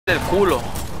del culo.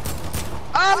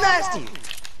 I'm nasty.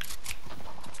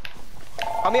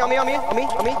 On me. Yo,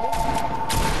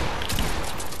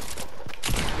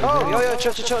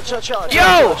 chill.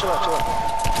 Yo!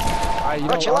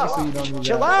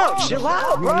 Chill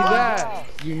out, bro. You need that.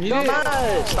 You need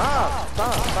it. Stop.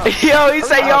 Yo, he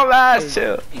said yo ass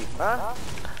chill. Huh?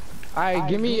 Alright,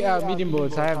 give me medium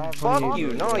bullets. I have 28. Fuck you.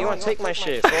 No, you wanna take my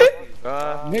shit. Fuck you,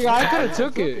 bro. Nigga, I could've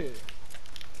took it.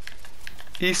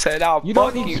 He said I'll You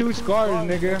fuck don't need you. 2 scars,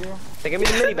 nigga. Hey, give me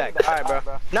the mini back. Alright, bro.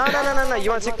 No. You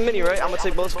wanna take the mini, right? I'm gonna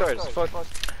take both scars. Fuck.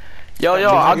 Yo,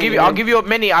 I'll give you a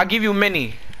mini. I'll give you a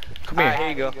mini. Come Alright, here.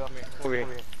 here you go. Over here.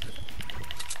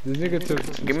 This nigga took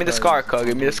 2 Give me the scars. scar, cuz.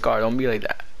 Give me the scar. Don't be like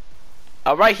that.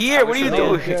 I'm right here. What are you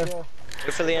doing?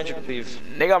 Wait for Leandro to leave.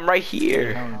 Nigga, I'm right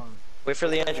here. Wait for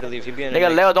Leandro to leave. He being a Nigga,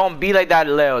 nigga. Leo, don't be like that,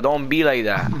 Leo. Don't be like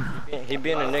that. He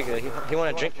being a nigga. He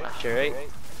wanna drink my shit, right?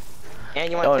 And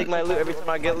you wanna take my loot every time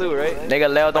I get loot, right? Nigga,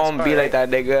 Leo, don't That's be right. like that,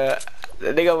 nigga.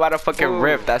 The nigga about to fucking Ooh.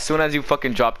 rift. As soon as you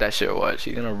fucking drop that shit, watch.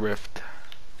 He's gonna rift.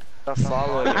 Stop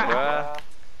following you, bruh.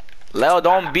 Leo,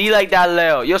 don't be like that,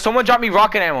 Leo. Yo, someone drop me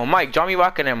rocket ammo. Mike, drop me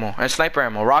rocket ammo and sniper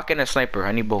ammo. Rocket and sniper.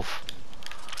 I need both.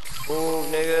 Move,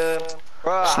 nigga.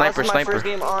 Bro, Sniper, this is my sniper. first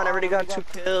game on. I already got 2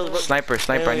 kills. Bro. Sniper.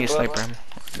 I need bro. sniper ammo.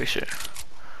 Good shit.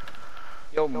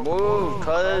 Yo, move,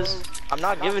 cuz. I'm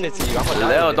not giving it to you. I'm gonna die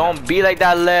Leo, with it. don't be like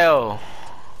that, Leo.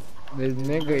 This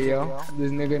nigga, yo.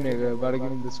 This nigga about to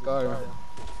give me the scar.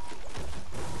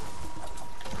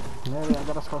 Yeah, I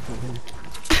got a scar for him.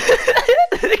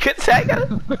 Nigga, tag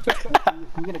him.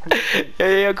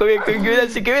 Yo, come here, give me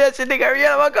that shit, nigga. Hurry the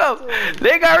fuck up.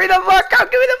 Nigga, hurry the fuck up.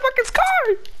 Give me the fucking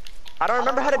scar. I don't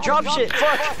remember how to drop shit.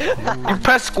 Fuck. You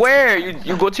press square.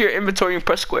 You go to your inventory and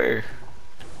press square.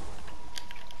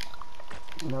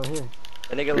 No, here.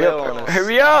 The nigga Leo on us.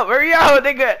 Hurry up,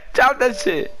 nigga. Drop that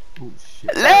shit. Oh,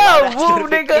 shit. Leo, move,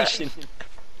 nigga.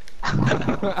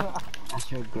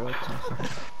 That's your girl.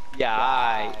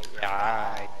 Yeah,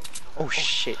 aight. Oh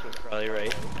shit, you're probably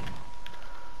right.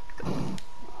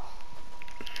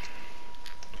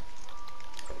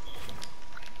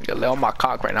 Nigga, Leo on my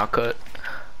cock right now, cut.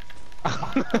 Yo. No,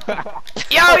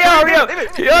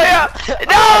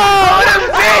 that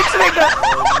bitch, nigga.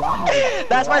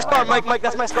 That's my scar, Mike.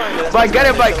 That's my scar. That's Mike, my get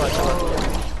it, scar.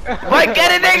 Mike. Mike,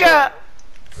 get it, nigga.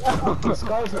 The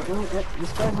scar's in the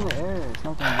air. It's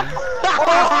not gonna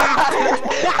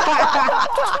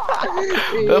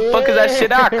The fuck is that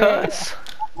shit out, cuz?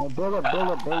 build up.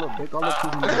 Break all the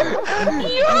pieces.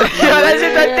 Yo, that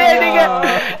shit's right there, nigga.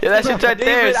 Yo, that shit's right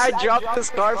there. David, I dropped the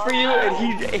scar for you, and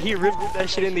he ripped that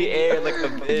shit in the air like a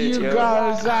bitch. You yo.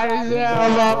 got a size out,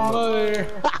 my mother.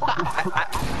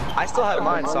 I still have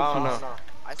mine, so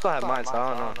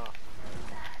I don't know.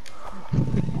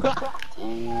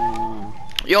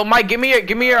 Yo, Mike, give me your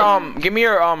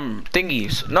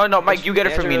thingies. No, Mike, you get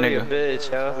it for me, Leandro really nigga. a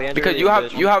bitch, yo. Leandro Because really you a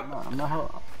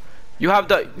have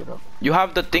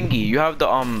bitch. the thingy. You have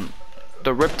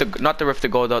the rip to not the rip to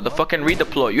go, the fucking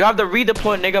redeploy. You have the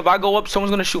redeploy, nigga. If I go up, someone's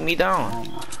gonna shoot me down.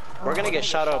 We're gonna get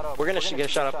shot up. We're gonna get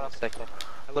shot up in a second.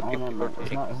 I love people. no,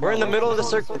 it's not- We're in the middle of the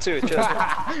circle too. Chill.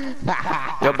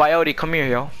 Yo, Biote, come here,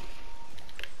 yo.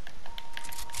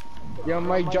 Yo,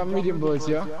 Mike, drop medium bullets,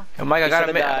 yo. Yo, Mike, I got a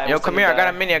finna mini. die, Yo, he's come finna here. I got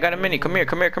a die. mini. Come here.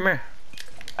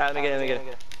 Alright, let me get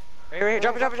it. Right here.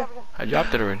 Drop it. I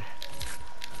dropped it already.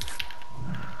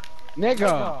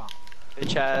 Nigga.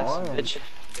 Bitch ass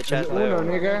Uno, Leo.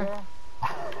 nigga. Oh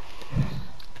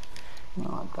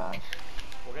my gosh.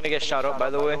 We're gonna get shot up, by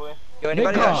the way. Yo,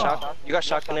 anybody Nigga. got shot? You got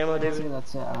shotgun ammo, See, David?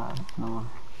 that's it. No.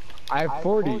 I have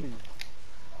 40.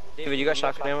 David, you got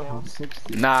shotgun ammo?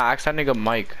 60. Nah, ask that nigga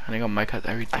Mike. Nigga Mike has I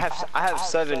everything. have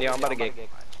 7, yo. I'm about to get.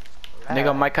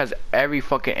 Nigga Mike has every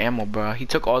fucking ammo, bro. He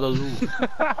took all the loot.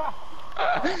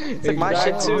 Took my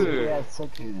shit too. Yeah, it's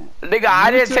okay. Nigga, I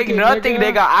didn't took take it, nothing,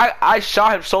 nigga. nigga. I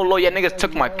shot him so low, yeah, niggas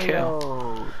took my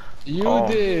kill. Yo. You Oh.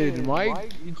 did,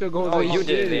 Mike. You took all Oh, the you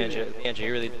did, shit. Leandro.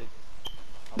 You really did.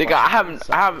 Nigga,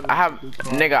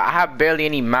 I have barely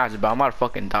any mats, but I'm about to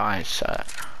fucking die, shit.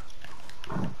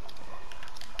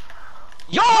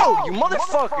 Yo, you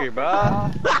motherfucker,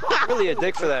 bruh. Really a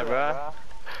dick for that, bruh.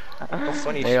 No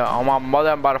funny shit. Nigga, on my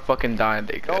mother, I'm about to fucking die,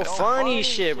 nigga. No funny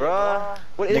shit, bruh.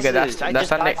 What is Nigga, this? I that's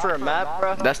just not died Nick. for a map,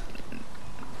 bruh. That's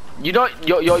you don't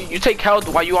you take health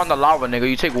while you on the lava, nigga.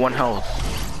 You take 1 health.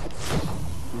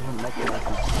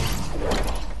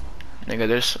 Nigga,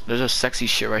 there's a sexy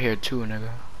shit right here too, nigga.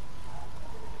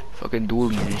 Fucking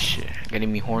dualies and shit,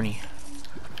 getting me horny.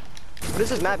 What does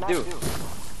this map do?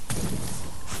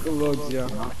 Good looks, yo.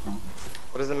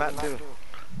 What does the map do?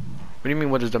 What do you mean?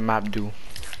 What does the map do?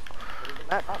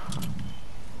 Map?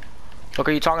 What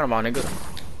are you talking about, nigga?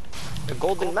 The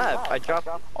golden map. I dropped.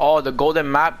 Oh, the golden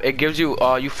map. It gives you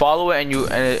you follow it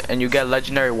and you get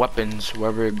legendary weapons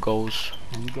wherever it goes.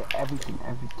 And you get everything.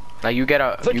 Like you get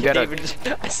a Look you at get a.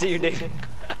 David. I see you, David.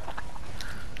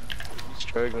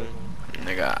 Struggling.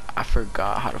 Nigga, I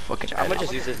forgot how to fucking. I'm gonna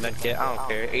just use this med kit. I don't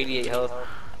care. 88 health.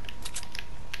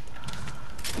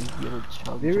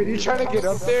 David, you trying to get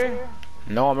up there?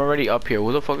 No, I'm already up here.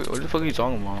 What the fuck are you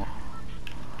talking about?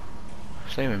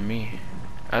 It's not even me.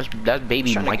 That's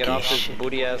baby Trying to get Mikey. off this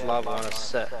booty ass lava on a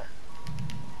set.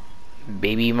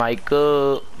 Baby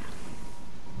Michael.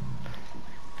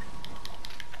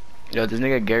 Yo, this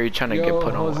nigga Gary trying to get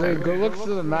put on. Jose, go look to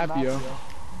the map, yo.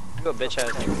 You a bitch ass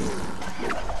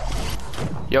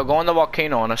nigga. Yo, go on the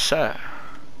volcano on a set.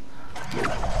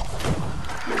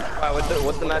 Alright,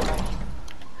 what's the map?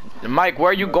 Mike, where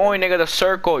are you going, nigga? The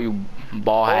circle, you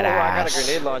bald head I got a ass.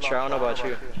 grenade launcher. I don't know about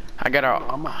you. I got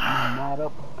a. I'm mad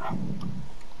up.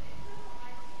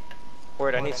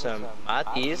 Word, I need some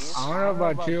matis. I don't know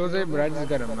about you, Jose, but I just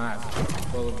got a map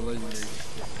full of legendaries.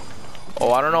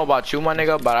 Oh, I don't know about you, my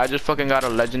nigga, but I just fucking got a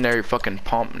legendary fucking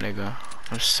pump, nigga.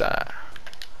 I'm sad.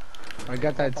 I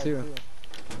got that too.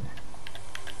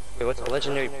 Wait, what's a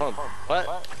legendary pump?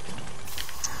 What?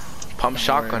 Pump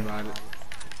shotgun.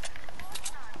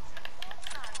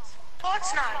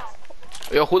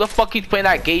 Yo, who the fuck keeps playing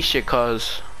that gay shit,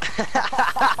 cuz?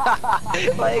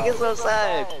 Why you get so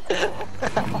sad?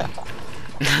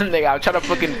 Nigga, I'm trying to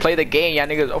fucking play the game, y'all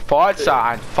niggas. Oh, forward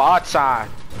side.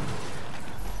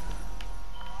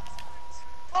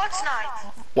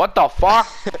 What the fuck?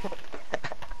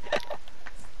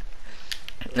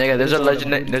 Nigga, there's a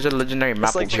legendary map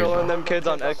It's like over here. trolling them kids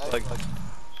on X. Like,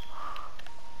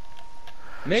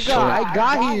 Nigga, I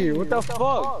got here. What the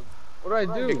fuck? What do I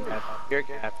do? you're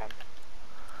cap.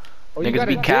 Oh, you Niggas got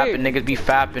be a capping, dick. niggas be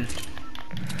fapping.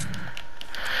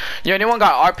 Yo, anyone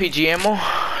got RPG ammo?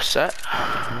 Set?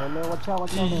 Man, watch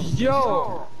out.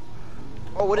 Yo!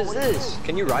 Oh, what is this?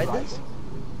 Can you ride this?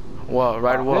 What?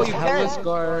 Ride Oh, what? you Hella can.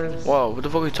 scars. Whoa, what the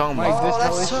fuck are you talking Mike, about? this Oh,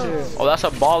 hella that's tough. shit. Oh, that's a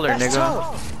baller, That's nigga.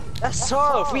 tough. That's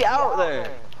tough. We out there.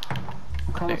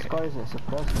 What kind of scars are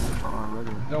suppressing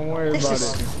already? Don't worry This about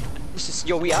is- it. This is,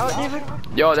 yo, we out, David?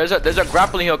 Yo, there's a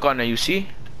grappling hook on there. You see?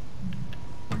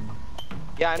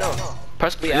 Yeah, I know.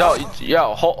 Press. We Yo, out? you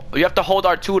have to hold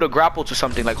R2 to grapple to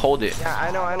something. Like hold it Yeah,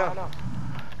 I know. and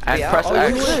We out? press Oh,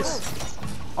 X. look at this.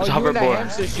 Oh, It's you and that hoverboard.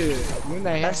 hamster shit. You and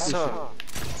that That's hamster shit. tough.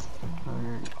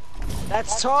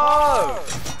 That's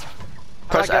tough.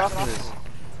 Press How do I get X. off of this?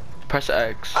 Press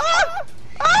X.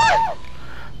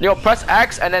 Yo, press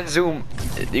X and then zoom.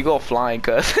 You go flying,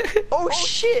 cuz. Oh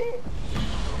shit.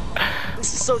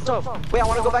 This is so tough. Wait, I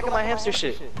want to go back in my hamster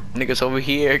shit. Niggas over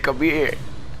here. Come here.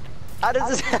 How does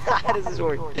this? How does this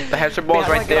work? The hamster ball's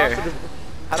Wait, right there.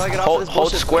 How do I get off of Hold this hold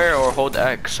bullshit? square or hold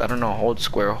X. I don't know. Hold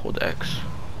square or hold X.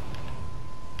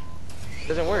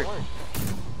 Doesn't work.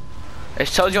 It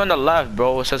tells you on the left,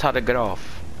 bro. It says how to get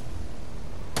off.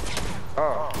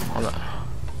 Oh. Hold on.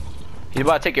 He's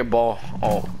about to take your ball.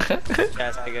 Oh.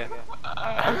 Chaz nigga. Chaz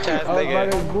I was about nigga.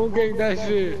 to boom gang that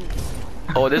shit.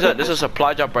 Oh, there's a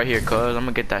supply drop right here, cuz. I'm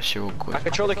gonna get that shit real My quick.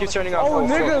 controller keeps turning off. Oh,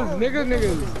 fuck.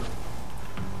 niggas.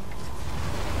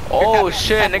 Oh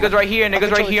shit, niggas right here,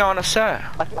 niggas right here on the set.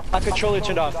 My controller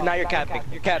turned off. Now you're capping.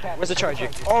 You're capping. Where's the charger?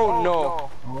 Oh no.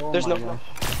 Oh There's my no. gosh.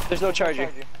 There's no charger.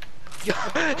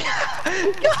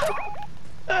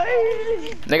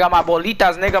 Nigga, my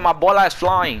bolitas, nigga, my bola is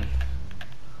flying.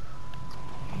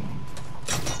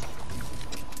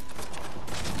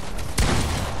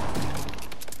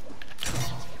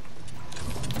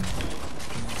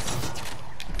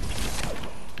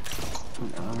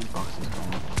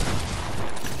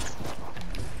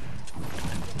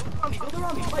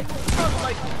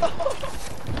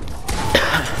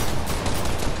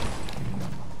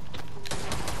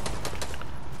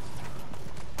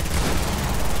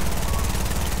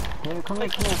 Yeah, come here,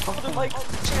 fucking.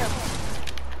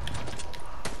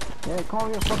 Yeah, come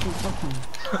over here,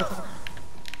 fucking.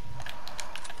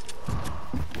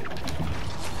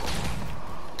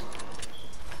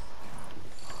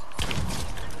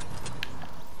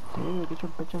 Dude, get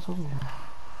your bitch ass over here.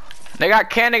 Nigga, I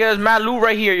can't, nigga, there's mad loot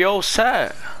right here, yo,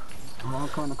 set. Oh,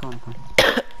 come on.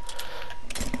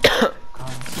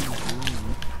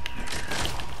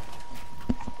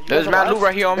 There's mad loot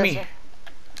right here on me.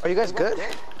 Are you guys good?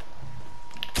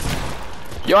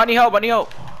 Yo, I need help. Where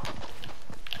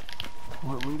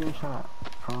you getting shot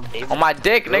from? On my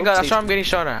dick, nigga, that's where I'm getting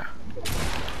shot at.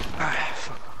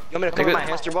 You want me to come with my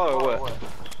hamster ball or what?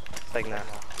 Like nah.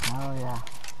 Oh yeah.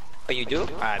 Oh, you do?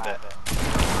 Alright, bet.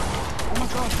 Oh my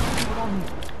god, someone got me.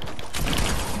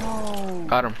 No.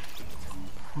 Got him.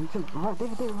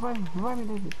 David, revive me,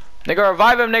 David. Nigga,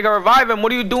 revive him, nigga, revive him.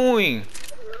 What are you doing?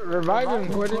 Revive him,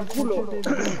 por el culo.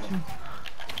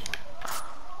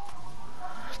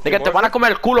 Nigga, te van a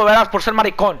comer el culo, verás, por ser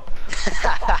maricón.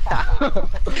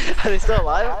 Are they still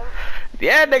alive?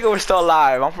 Yeah, nigga, we're still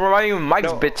alive. I'm reviving you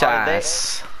Mike's No, bitch are they?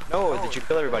 ass. No, did you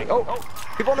kill everybody? Oh,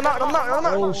 people on the mountain, on the mountain, on the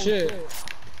mountain. Oh shit.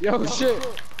 Yo shit.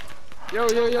 Yo. I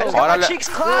just got my cheeks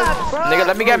clapped, bro. Nigga,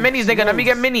 let me get minis, nigga, let me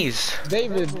get minis.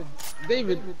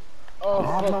 David. Oh,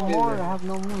 I have no more. I have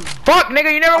no more. Fuck,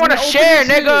 nigga, you never want to share,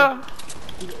 nigga.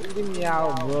 Get me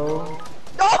out, bro.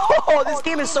 No, this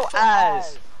game is so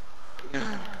ass.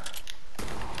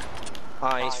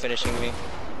 Ah, he's finishing me.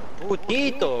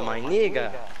 Putito, my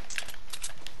nigga.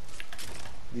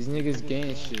 These niggas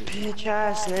gang shit. Bitch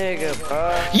ass nigga,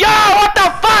 bro. Yo, what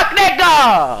the fuck,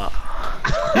 nigga?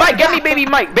 Mike, get me baby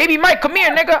Mike. Baby Mike, come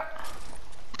here, nigga.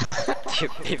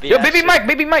 Yo, baby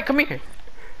Mike, come here.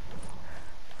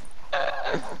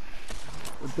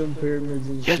 With them pyramids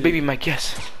and Yes, shit. baby Mike,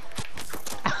 yes.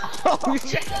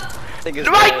 Nigga's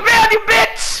Mike, dead. man, you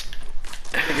bitch!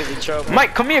 Nigga's in trouble.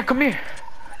 Mike, come here, come here.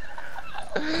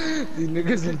 These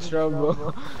niggas in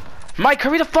trouble. Mike,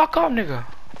 hurry the fuck up, nigga.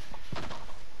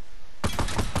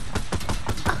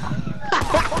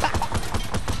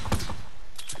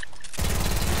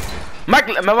 Mike,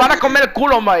 me van a comer el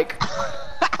culo, Mike.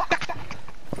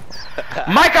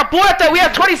 Mike, apúrate, we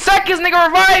have 20 seconds, nigga,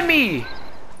 revive me.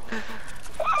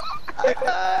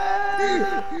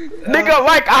 Nigga,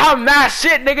 Mike, I have mad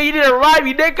shit, nigga, you need to revive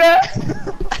me, nigga.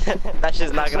 That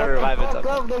shit's not gonna revive Fuck itself.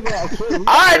 up, nigga. I can't.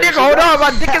 Alright, nigga, hold on,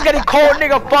 my dick is getting cold,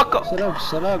 nigga, fuck up.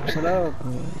 Shut up.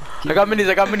 I got minis,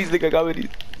 nigga, I got minis.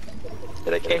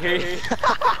 I can't hear you.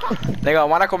 Nigga,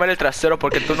 van a comer el trasero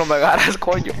porque tú no me agarras,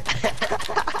 coño.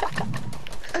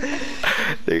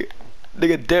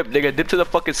 Nigga, dip to the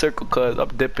fucking circle, cuz I'm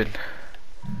dipping.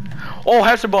 Oh,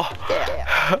 hamster ball.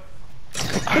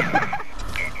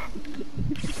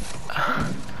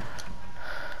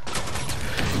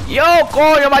 Yo,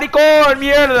 coño, maricón,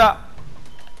 mierda.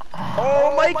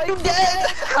 Oh, Mike, you dead.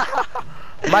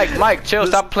 Mike, chill,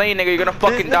 stop playing, nigga. You're gonna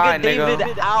fucking die, nigga.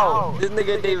 David out. This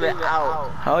nigga David out.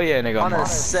 Hell yeah, nigga. On a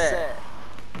set.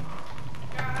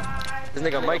 This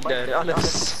nigga Mike dead. On a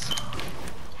set.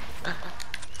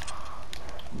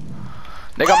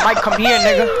 Nigga, Mike, come here,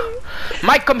 nigga.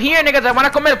 Mike, come here, nigga. Te van a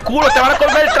comer el culo, te van a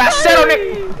comer el trasero,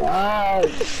 nigga.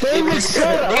 David,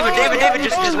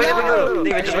 just wait in the middle.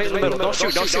 David, just wait in the middle. Don't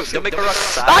shoot. Don't make a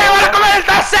rush. ¡Ay, van a comer el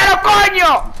trasero,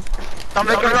 coño! Don't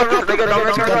make a rush, nigga. Don't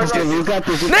make a rush. You got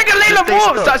this. Nigga, Layla,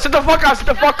 move! Sit the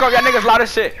fuck up, y'all niggas loud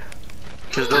as shit.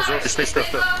 Just stay still.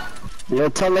 Yo,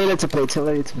 tell Layla to play.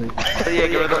 Yeah,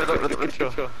 give her the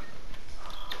control.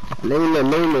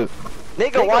 Layla.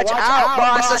 Nigga, watch out, bro.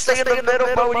 I said stay in the middle,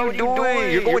 bro. What are you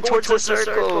doing? You're going towards the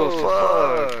circle.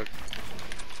 Fuck.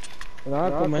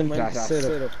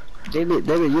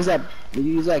 David, use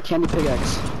that candy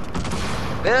pickaxe.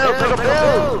 Bill, take a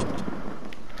bill.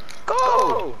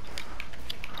 Go.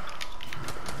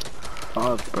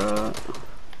 Fuck, bro.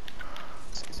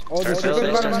 Oh, the Start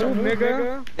building, circle's gonna move,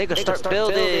 nigga. Nigga, start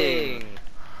building.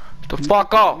 The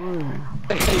fuck up.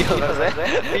 Yo,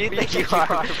 who you think you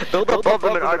are? Build a bump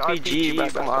in an RPG,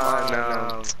 but come on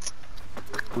now.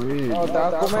 Oh, te va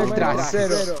a comer el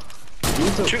trasero.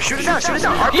 Shoot it down,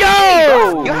 RPG, Yo!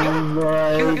 bro.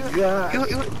 Oh my god.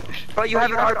 Bro, you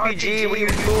have an RPG, what are you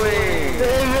doing?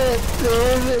 David.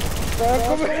 Te va a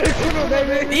comer el culo,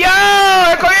 David. Yo!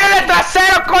 ¡Coño el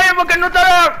trasero, coño! Porque no te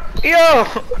lo... Yo!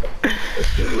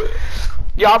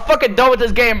 Yo, I'm fucking done with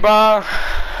this game, bro.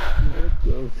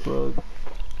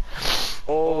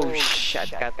 Oh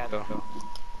shit, got to go.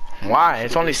 Why?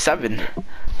 It's only 7.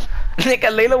 Nigga,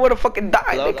 Layla would've fucking died,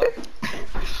 Hello? nigga.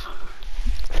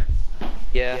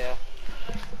 Yeah.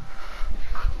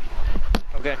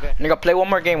 Okay. Nigga, play one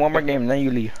more game, then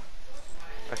you leave.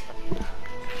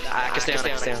 I can stay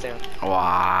on.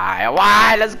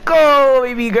 Why? Let's go,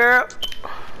 baby girl.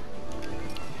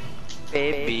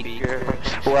 Baby girl.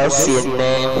 What's your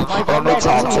name? Let me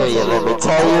talk to you, let me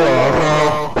tell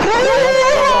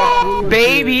you.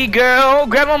 Baby girl,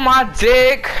 grab on my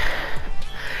dick.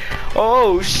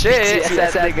 Oh shit.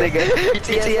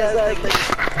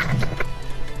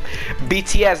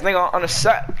 BTS nigga on the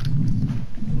set.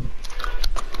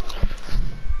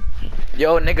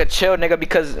 Yo, nigga, chill, nigga,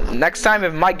 because next time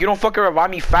if Mike, you don't fucking revive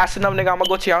me fast enough, nigga, I'm gonna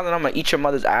go to your house and I'm gonna eat your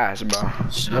mother's ass, bro.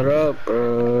 Shut up,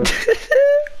 bro.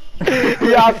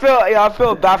 I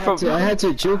feel bad for. I had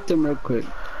to juke them real quick.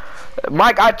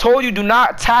 Mike, I told you do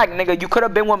not tag, nigga. You could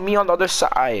have been with me on the other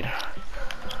side.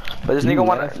 But this nigga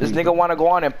wanna go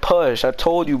on and push. I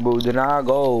told you, bro. Do not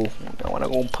go. I wanna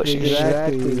go and push and shit.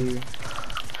 Exactly.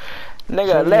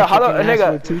 Nigga, Leo, how the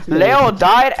nigga? Leo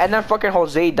died and then fucking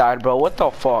Jose died, bro. What the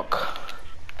fuck?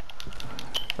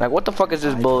 Like, what the fuck is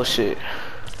this bullshit?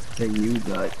 Then you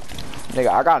got. Nigga,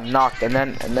 I got knocked and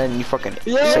then you fucking.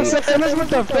 Yo, Sam is with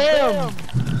the fam.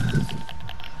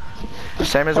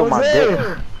 Sam is with my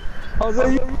dick.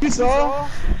 Jose, you saw?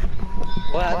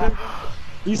 What happened?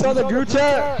 You saw the group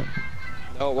chat?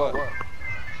 No, what?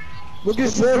 Look at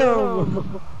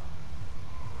Sam.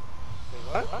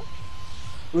 What?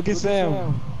 Look at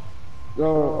Sam. Yo,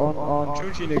 on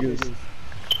Chuchi niggas.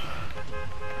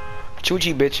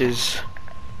 Chuchi bitches.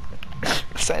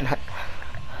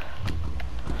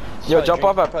 Yo, jump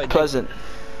off at Pleasant.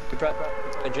 You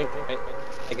probably drink, right?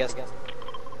 I guess.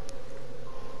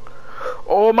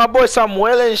 Oh, my boy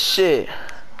Samuel and shit.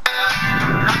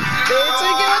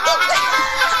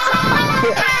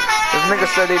 This nigga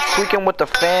said they tweaking with the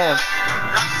fam.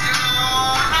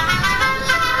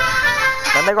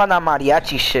 That nigga on that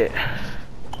mariachi shit.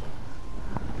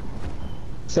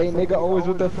 Say nigga always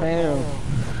with the fam.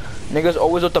 Niggas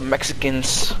always with the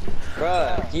Mexicans.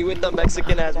 Bruh, he with the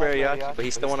Mexican ass mariachi, but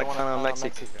he still wanna count on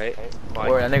Mexican, right?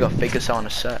 Or that nigga fake us on the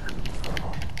set.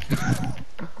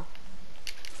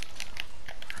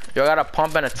 Yo, I got a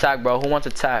pump and attack, bro. Who wants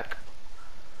attack?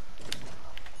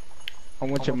 I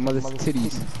want your mother's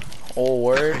titties. Oh,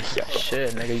 word?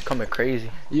 Shit, nigga, you coming crazy.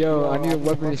 Yo, I need a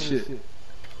weapon and shit.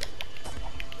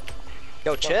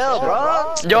 Yo, chill,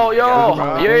 bro. Yo,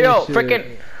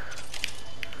 freaking.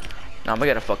 Nah, I'm gonna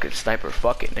get a fucking sniper.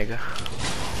 Fuck it, nigga.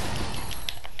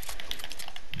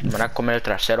 Me van a comer el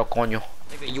trasero, coño.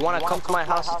 Nigga, you wanna come to my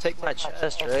house to take my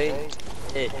chest, right?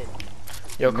 Yeah.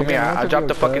 Yo, come here. I dropped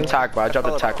the fucking tack, bro. I dropped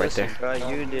the tack right there. Bro,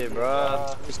 you did,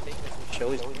 bro.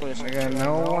 Nigga,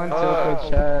 no one took the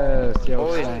chest. Yo,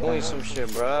 always doing some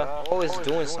shit, bro. Always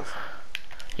doing something.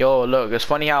 Yo, look, it's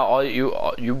funny how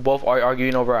you both are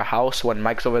arguing over a house when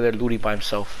Mike's over there looting by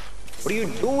himself. What are you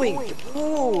doing?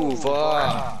 Move,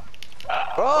 bro.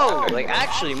 Like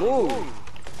actually move.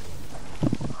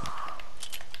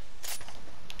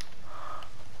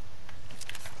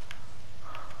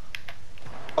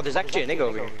 Oh, there's actually a nigga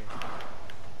over here.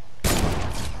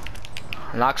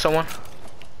 Knock someone.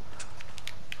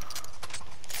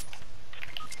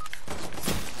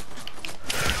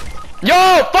 Yo,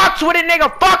 fucks with it, nigga.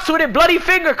 Fucks with it. Bloody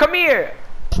finger, come here.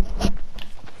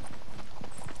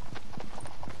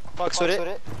 Fucks with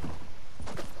it.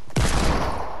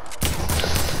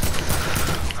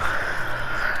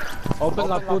 Open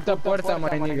la puta puerta, my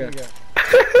nigga.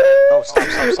 Oh, stop.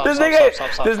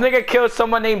 This nigga killed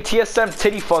someone named TSM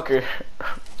Titty Fucker.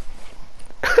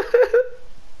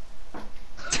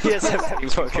 TSM Titty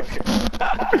Fucker.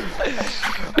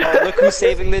 Oh, look who's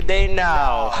saving the day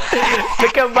now.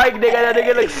 Look at Mike, nigga. That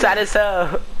nigga looks sad as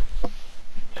hell.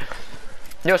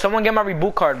 Yo, someone get my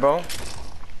reboot card, bro.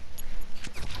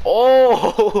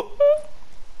 Oh.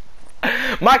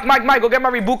 Mike, go get my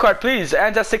reboot card, please.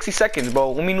 And just 60 seconds,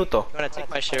 bro. Un minuto. You wanna take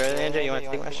my shit, right, Leandro? You wanna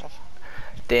take my shit?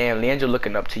 Damn, Leandro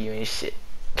looking up to you and shit.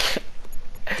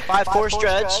 5-4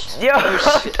 stretch. Yo,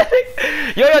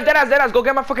 yo, deadass, go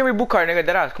get my fucking reboot card, nigga.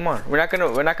 Deadass, come on. We're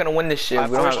not gonna win this shit.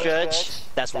 5-4 stretch.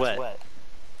 That's wet.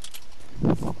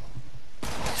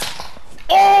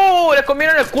 Oh, le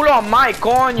comieron el culo a Mike,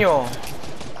 coño.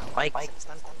 Mike,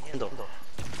 están comiendo.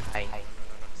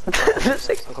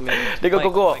 Nigga,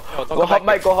 go hop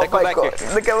Mike, go hop Mike.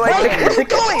 Look at Mike.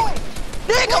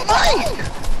 Nigga, Mike!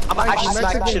 I should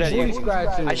smack the shit out of you.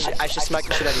 I should smack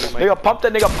the shit out of you, Mike.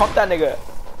 Nigga, pump that nigga.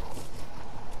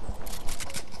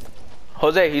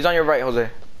 Jose, he's on your right, Jose.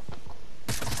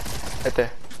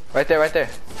 Right there.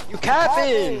 You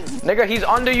capping! Nigga, he's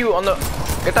under you on the.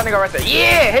 Get that nigga right there.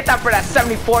 Yeah, hit that for that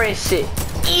 74 and shit.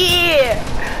 Yeah.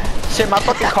 Shit, my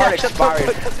fucking card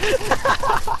expired.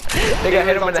 Nigga,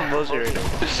 hit him in the.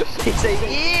 He said,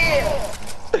 yeah.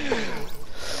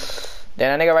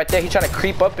 Damn, that nigga right there, he trying to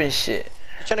creep up and shit.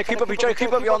 He's trying to creep up,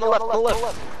 you're on the left,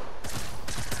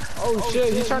 Oh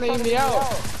shit, he's trying to eat me out.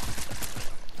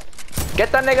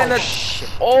 Get that nigga in the. Shit.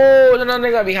 Oh, there's another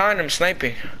nigga behind him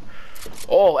sniping.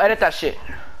 Oh, edit that shit.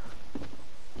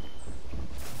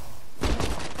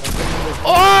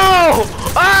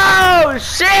 Oh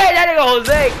shit, that nigga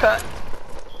Jose cut.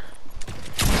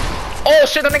 Oh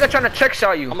shit, that nigga trying to trick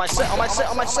shot you. On my set.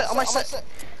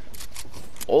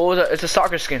 Oh, it's a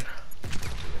soccer skin.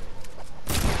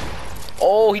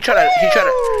 Oh, he tried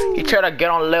to get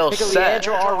on Leo's set.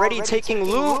 Leandro already taking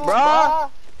loot, bruh.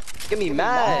 Get me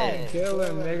mad. Kill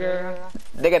him, nigga.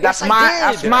 Nigga, that's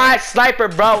my sniper,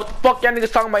 bro. What the fuck y'all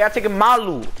niggas talking about? Y'all taking my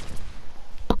loot.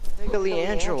 Nigga,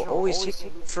 Leandro always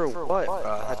taking loot for what,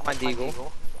 bruh? That's my deagle.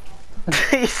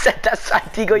 He said that's my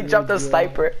deagle. He jumped a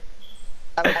sniper.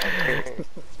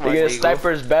 Nigga,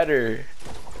 sniper's better.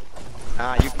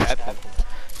 Nah, you capping.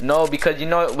 No, because you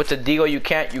know with the Deagle you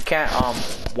can't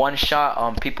one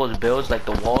shot people's builds like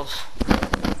the walls.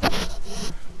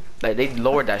 Like they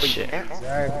lowered that shit.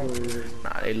 Exactly.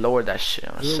 Nah, they lowered that shit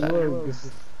on set.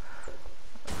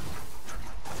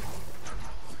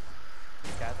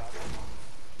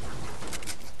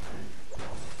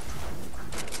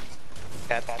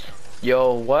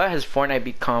 Yo, what has Fortnite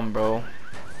become, bro?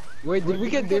 Wait, did we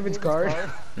get David's card?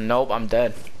 Nope, I'm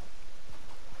dead.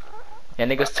 Yeah,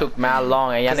 niggas took mad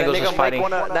long, and yeah, niggas was fighting.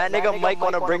 That nigga Mike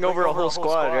wanna bring over a whole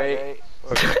squad, right?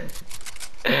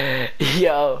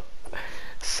 Yo,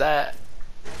 set.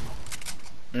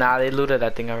 Nah, they looted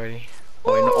that thing already.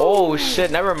 Oh, wait, no. Oh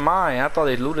shit, never mind. I thought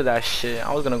they looted that shit.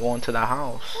 I was gonna go into the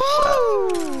house.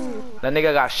 That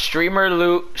nigga got streamer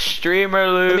loot. Streamer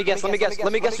loot. Let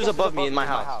me guess who's above me in my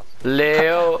house.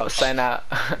 Leo, sign out.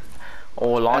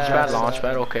 Oh,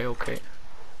 launchpad. Okay.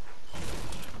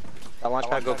 That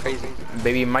launchpad go crazy.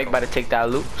 Baby Mike about to take that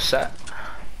loot. Set.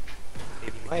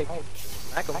 Baby Mike.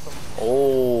 Smack him.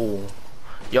 Oh.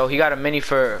 Yo, he got a mini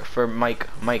for Mike.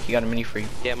 Mike, he got a mini for you.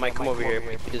 Yeah, Mike, come over here.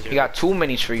 He got 2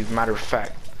 minis for you, matter of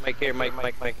fact. Mike here, Mike.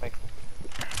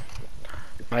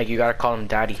 Mike, you gotta call him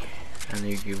daddy. And then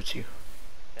you give it to you.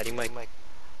 Daddy Mike.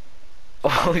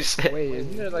 Oh shit. Wait,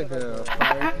 isn't there like a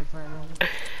fire thing?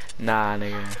 Nah,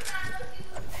 nigga.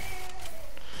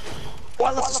 Oh,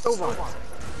 I left the stove on.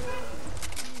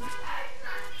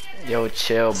 Yo,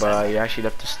 chill, bro. You actually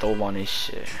left the stove on this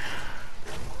shit.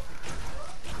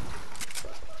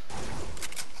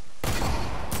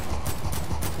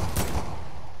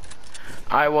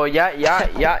 Alright, well,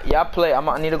 yeah, play.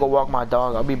 I need to go walk my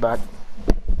dog. I'll be back.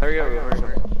 Hurry up.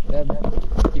 That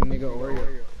fucking nigga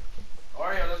Oreo.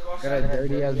 Oreo, let's go Got a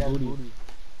dirty ass booty.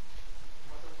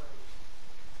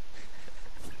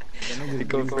 He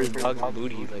going for his dog's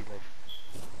booty, like.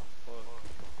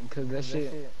 Because that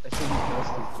shit be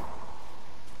nasty.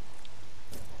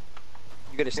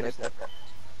 You gotta snipe that.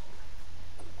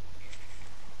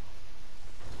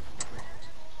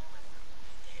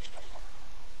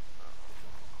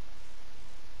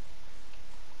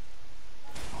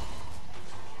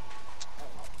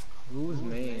 Who's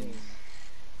main?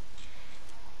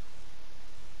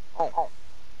 Oh.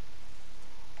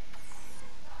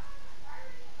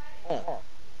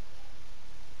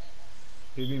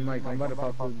 Baby Mike, I'm about to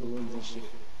pop those balloons and shit.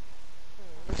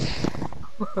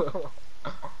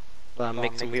 Well, I'm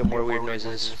making more weird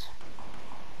noises.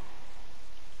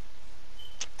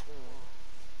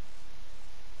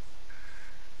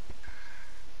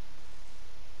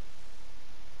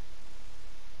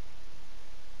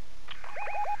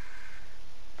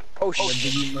 Oh shit!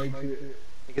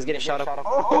 Niggas getting shot up.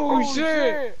 Oh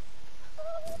shit!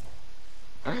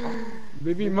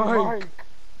 Baby Mike!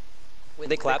 Wait,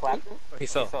 they clapped him? Or he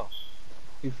fell?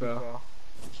 He fell.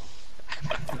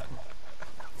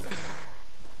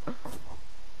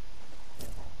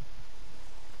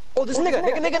 Oh, this nigga! Oh,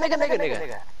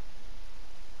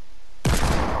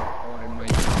 I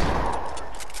might.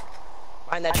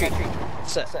 Behind that tree.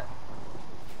 Set. There's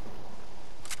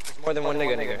more than one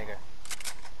nigga.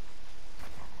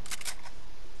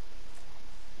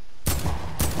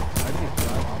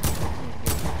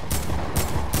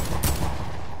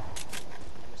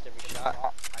 I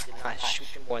did not shoot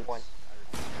him once.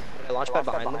 Did I launch pad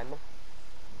behind them?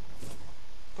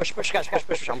 Push, guys,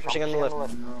 push. I'm pushing on the left.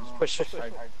 Push.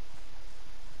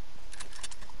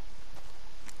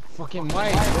 Fucking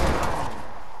Mike!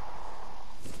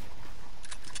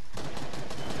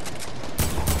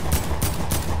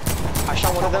 I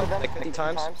shot one of them like 50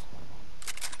 times.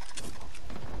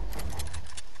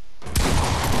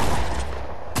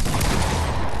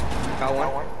 Got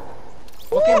one.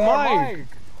 Fucking Mike!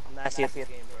 I'm nasty at this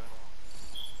game, bro.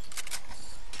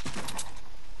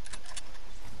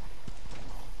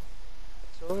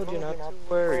 Told you not to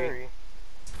worry.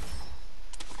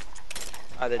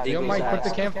 Ah, the Yo, Mike, put the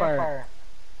campfire.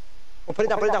 Oh, put it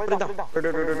down.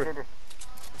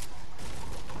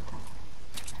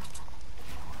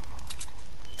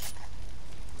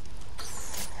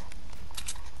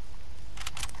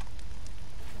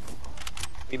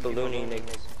 Be ballooning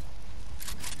niggas.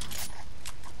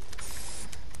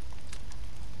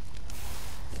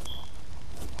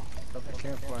 Put the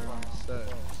campfire on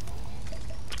set.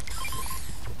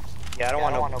 Yeah, I don't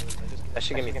want no. That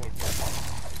should give me.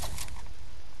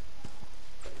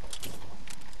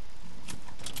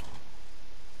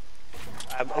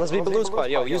 Let's be a balloon squad.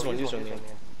 Yo, use one.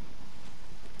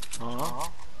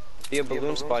 Be a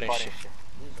balloon squad and shit.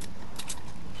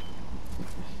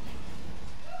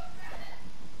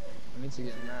 I need to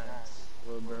get mats,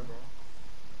 little bro.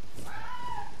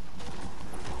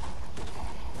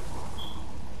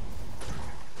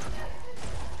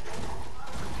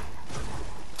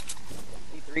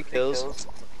 3 kills.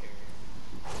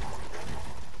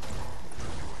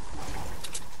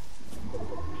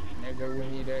 Nigga, we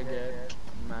need to get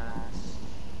mass.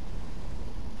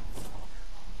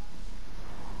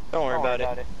 Don't worry about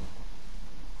it.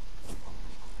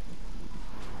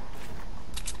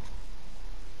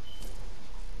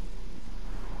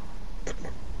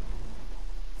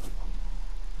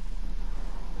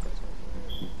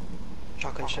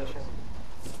 Shotgun shells.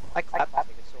 I clap.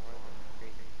 It's so hard.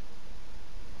 Crazy.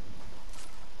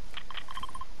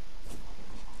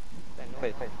 That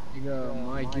noise. Nigga,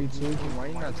 Mike, you too? Why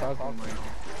you not talking, Mike?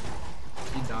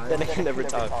 He died. Then I can never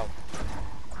talk.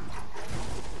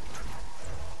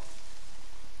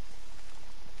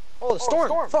 Oh, the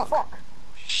storm! Fuck!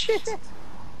 Shit!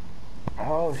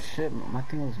 Oh shit, my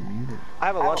thing was muted. I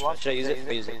have a launch pad. Should I use it?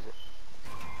 Use it.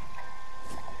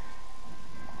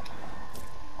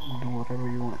 Do whatever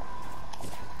you want.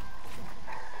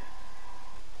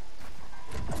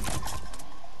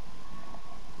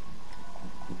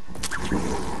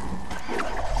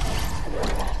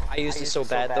 I used it so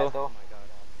bad though. Oh my god.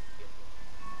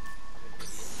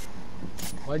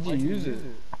 Why'd you use it?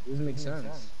 Doesn't make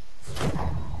sense.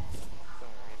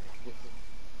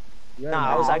 Yeah,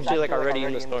 Nah, I was actually like already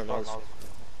in the storm.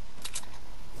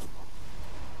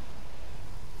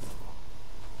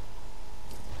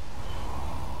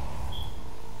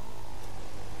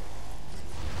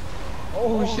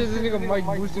 Oh shit, this nigga Mike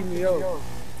boosted me up.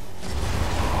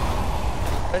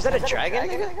 Is that a dragon,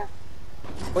 nigga?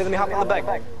 Wait, let me hop on the back.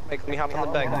 Let me hop on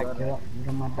the back. Get up, get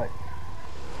on my back.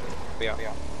 Yeah.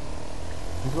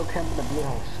 Let's go camp in the blue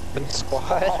house. With the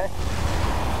squad.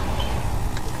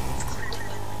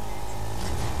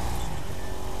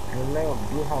 We'll lay a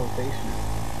blue house basement.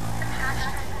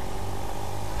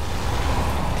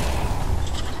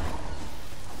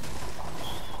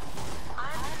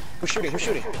 Who's shooting? Who's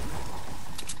shooting?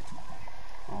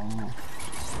 Oh.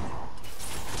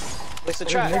 Place the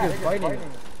This trap. nigga's fighting.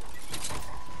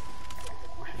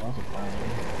 That was a fire.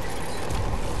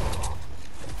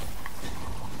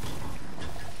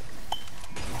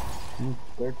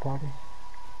 Third party?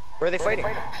 Where are they fighting?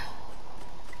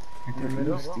 In the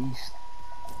middle? east.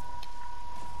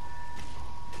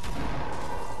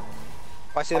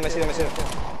 Oh, I see them. I see them. I see them.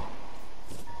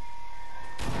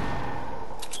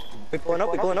 We pulling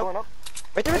up. We pulling up.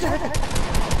 Right there. Right there. Right there.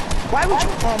 Why would you?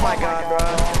 Oh my god, bro.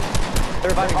 They're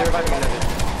reviving. They're reviving me.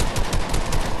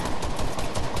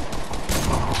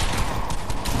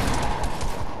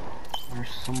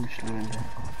 There's so much loot in there.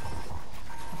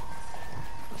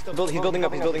 He's building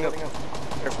up. He's building up.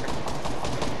 Perfect.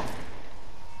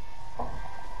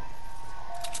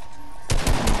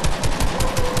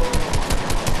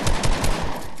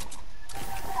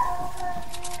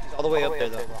 He's all the way up there,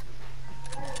 though.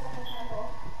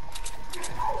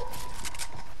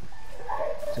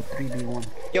 It's a 3v1.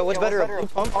 Yo, what's better, a blue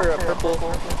pump or a purple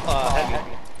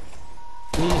heavy?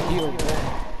 He healed.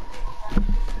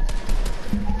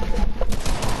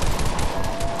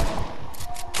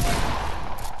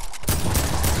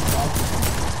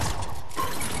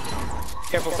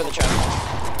 Careful for the trap.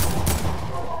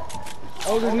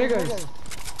 Oh, there's niggas.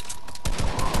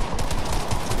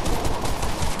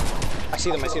 I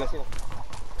see them. I see them.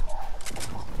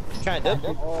 Trying to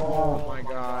dip. Oh my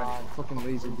god. Fucking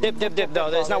lazy. Dip. No,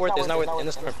 it's not worth it. It's not worth it. In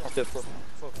the storm. Dip.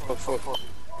 Fuck.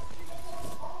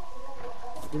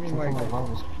 Give me my. Oh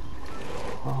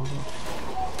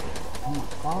my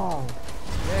god.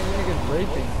 Man, you niggas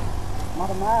raping.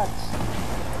 Mother Max.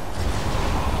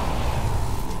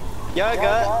 Yeah, I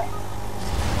got.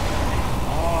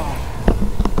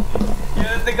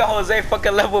 Yeah, this nigga Jose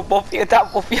fucking level both of you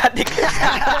top both of y'all niggas.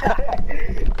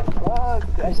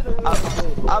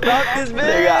 I'm out this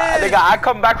Nigga, I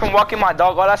come back from walking my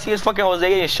dog, all I see is fucking Jose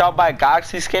getting shot by a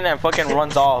galaxy skin and fucking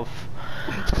runs off.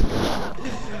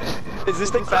 Is this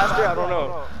thing faster? I don't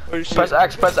know. Oh, shit. Press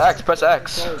X, press X, press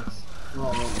X.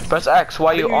 Press X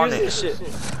while you on it. Shit?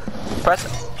 Press.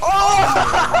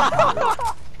 Oh!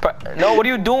 No, what are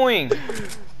you doing?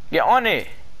 Get on it.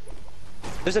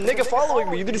 There's a nigga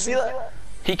following me. You didn't see that?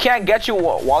 He can't get you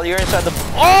while you're inside the.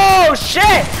 Oh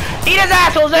shit! Eat his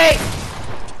ass, Jose!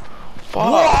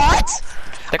 Fuck. What?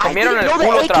 Te comieron el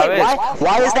culo otra vez.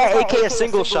 Why is that AK a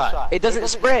single shot? It doesn't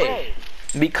spray.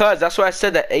 Because that's why I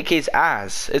said that AK's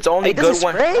ass. It's only It good doesn't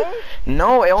when. spray?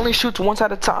 No, it only shoots once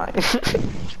at a time.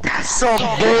 That's some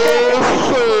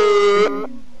bullshit.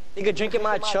 Nigga drinking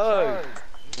my chug.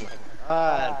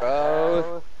 God,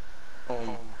 bro. Oh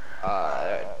my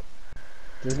god.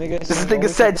 This nigga. This nigga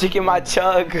said chicken my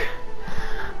chug.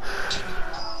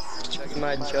 Chugging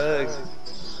my chug.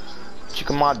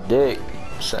 Chicken my dick.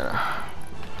 Center.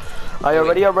 Are you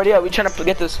ready? Ready? We trying to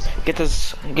get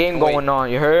this game going on.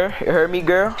 You heard? You heard me,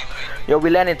 girl? Yo, we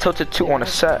landing tilted 2 on the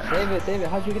set. David,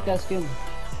 how'd you get that skin?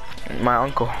 My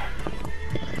uncle.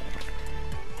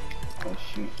 Oh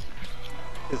shoot.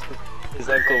 His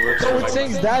uncle works So for it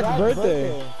sings Dad's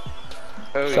birthday.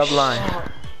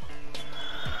 Subline.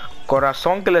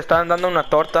 Corazón que le están dando una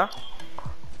torta.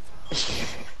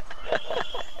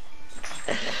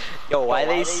 Yo, why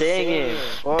they singing?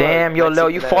 Damn, yo, Leo,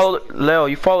 you follow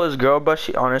this girl, but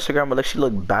she on Instagram, but like she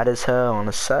look bad as hell on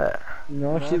the set.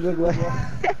 No, she look like.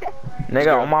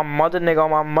 Nigga, on my mother,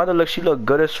 look, she look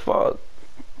good as fuck.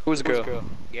 Who's the girl?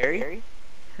 Gary?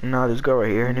 No, this girl right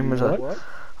here, her name is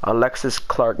Alexis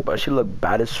Clark, but she look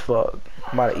bad as fuck.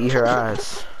 I'm about to eat her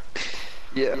ass.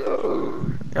 Yeah.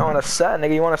 You on the set,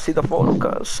 nigga, you wanna see the photo?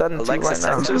 Cause send it to you right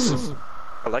now.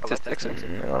 Alexis, Texas.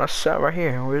 On the set right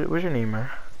here. Where's your name, man?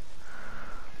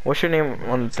 What's your name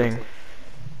on the thing?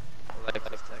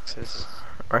 Alexis, Texas.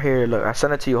 Right here, look. I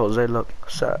sent it to you, Jose. Look,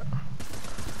 set.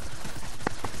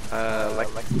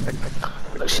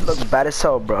 Look, she looks bad as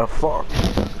hell, bro. Fuck.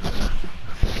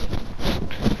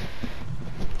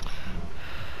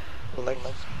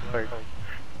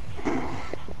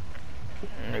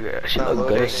 Nigga, she look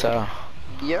good as hell.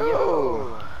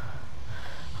 Yo.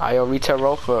 Yo, retail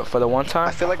roll for the one time?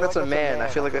 I feel like that's a man. I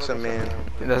feel like that's a man.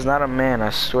 That's not a man.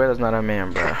 I swear that's not a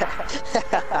man, bro.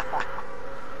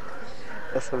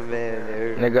 That's a man,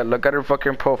 dude. Nigga, look at her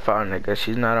fucking profile, nigga.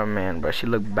 She's not a man, bro. She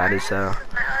look bad as hell.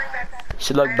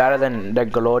 She look better than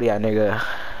Gloria, nigga.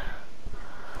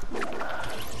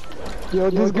 Yo,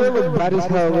 this girl look bad as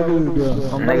hell.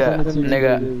 Look at this girl.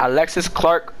 Nigga, Alexis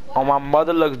Clark on my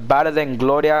mother looks better than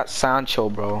Gloria Sancho,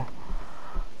 bro.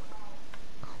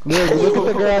 Look at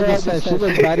the girl I just said. She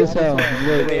looks bad as hell.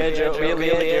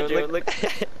 Look.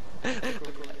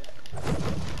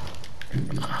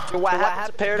 Yo, what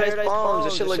happened to Paradise Palms?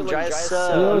 This shit look dry as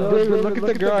hell. Yo, David, look at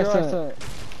the girl I sent.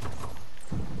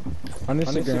 On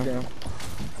Instagram.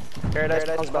 Paradise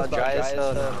Palms about dry as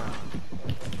hell.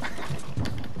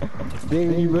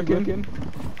 David, you looking?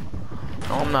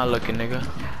 No, I'm not looking, nigga.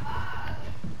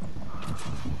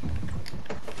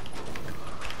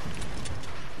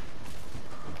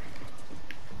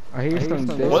 I hear some.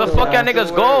 Where the fuck y'all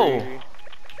niggas go?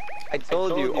 I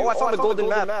told you. Oh, I found the golden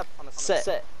map on the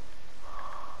set.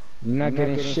 You're not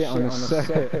getting shit on the set.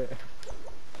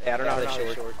 Yeah, I don't know how that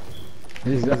shit works.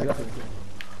 Exactly.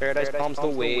 Paradise Palms the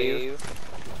wave.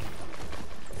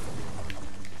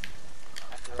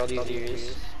 After all these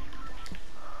years.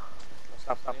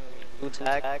 Stop. Blue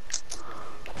tag.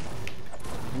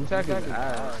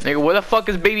 Nigga, where the fuck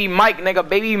is Baby Mike, nigga?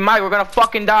 Baby Mike, we're gonna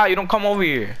fucking die. You don't come over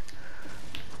here.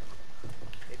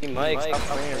 Baby Mike, stop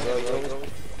playing, bro.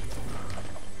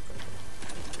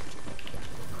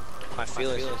 My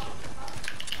feelings.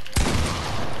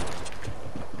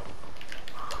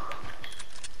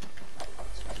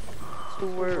 Too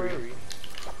worried.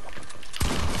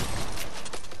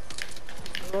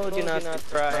 Oh, do not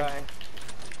cry.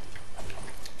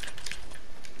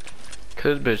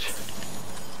 Kill this bitch.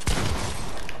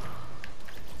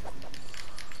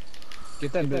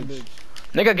 Get that bitch.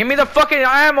 Nigga, give me the fucking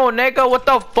ammo, nigga. What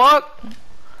the fuck?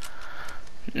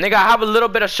 Nigga, I have a little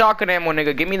bit of shotgun ammo,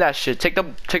 nigga. Give me that shit. Take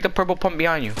the purple pump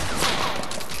behind you.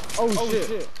 Oh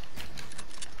shit.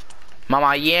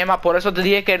 Mamá yema, por eso te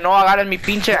dije que no agarres mi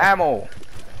pinche ammo.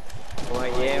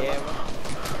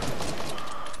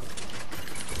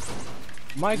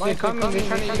 Mike, they're coming. They're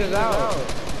trying to eat us out.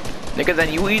 Nigga,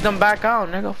 then you eat them back out,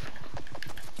 nigga.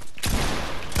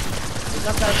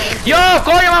 Yo,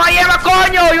 coño, mamá yema,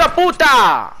 coño, hijo de puta.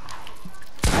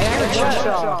 I had a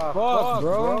shot. Fuck,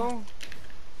 bro.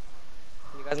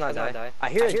 You guys not die? I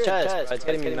hear his chest, bro. It's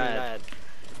getting me mad.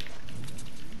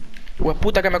 Hijo de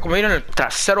puta que me comieron el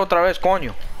trasero otra vez,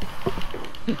 coño.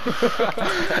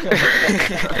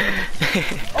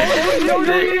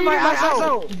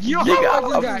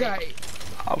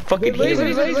 I'm fucking here.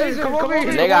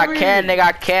 Nigga, I can,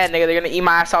 nigga. They're gonna eat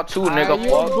my ass out too, nigga.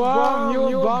 Fuck.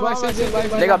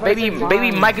 Nigga,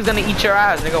 baby Mike is gonna eat your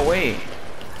ass, nigga. Wait.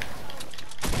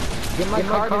 Get my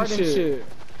card and shit.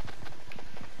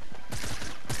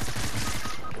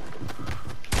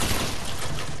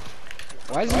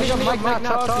 Why is nigga Mike not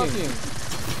talking?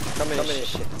 Come in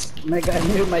shit. Mike, I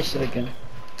muted my shit again.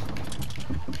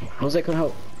 Jose can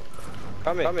help.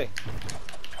 Come in.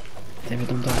 David,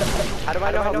 don't die. How do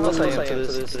I know how close I am to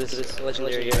this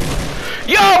legendary area?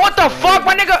 Yo, what the fuck,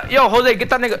 my nigga? Yo, Jose, get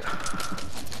that nigga.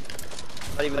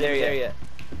 Not even there yet.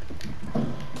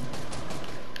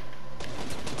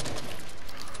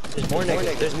 There's more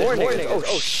niggas. There's more niggas.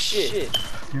 Oh shit.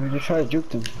 You just try to juke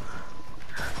them.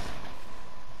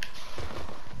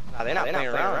 Nah, they're not playing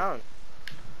around.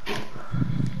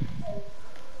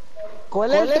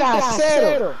 ¿Cuál es el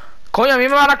trasero? Coño, a mí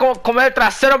me van a comer el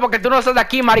trasero porque tú no estás de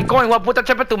aquí, maricón. Hijo de puta,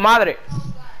 chepe tu madre.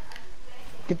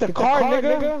 Get the car,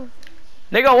 nigga.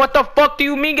 Nigga, what the fuck do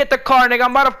you mean get the car, nigga?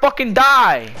 I'm about to fucking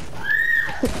die.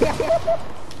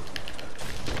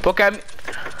 Porque a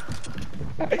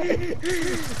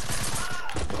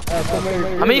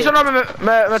mí eso no me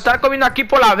están comiendo aquí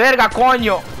por la verga,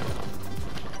 coño.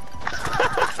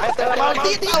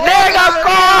 ¡Nega,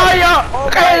 coño!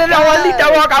 ¡Cállate la maldita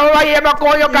boca! ¡Me va a llamar,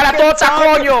 coño, cara tota,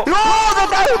 coño! No, the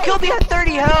guy who killed me had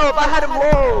 30 health. I had him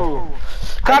low.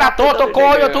 ¡Cara toto,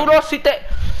 coño! Tú no si te...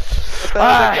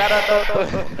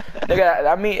 Nigga,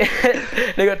 I mean...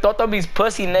 Nigga, toto means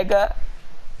pussy, nigga.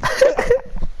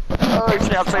 Oh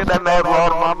shit, I'm saying that mad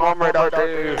wrong. My mom right out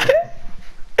there.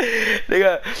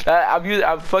 Nigga,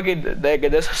 I'm fucking, nigga,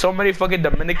 there's so many fucking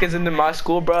Dominicans in my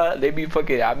school, bro. They be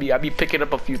fucking, I be picking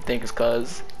up a few things,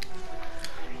 cuz.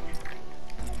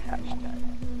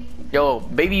 Yo,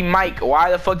 baby Mike,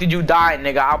 why the fuck did you die,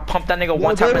 nigga? I'll pump that nigga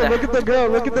one time. Look at the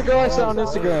girl I saw on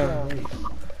Instagram.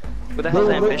 Who the hell's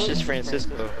ambitious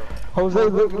Francisco? Jose,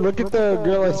 look at the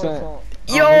girl I saw.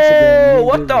 Yo,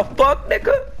 what the fuck,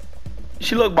 nigga?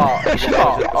 She look bald. She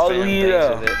bald. Oh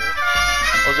yeah.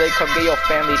 Jose, come get your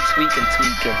family tweaking.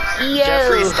 Yeah.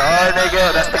 Jeffree Star,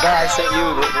 nigga. That's the guy I sent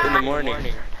you in the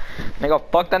morning. Nigga,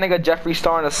 fuck that nigga Jeffree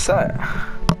Star in the set.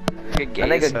 That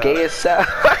nigga gay as set.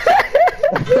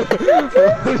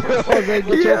 Jose,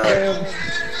 get your fam.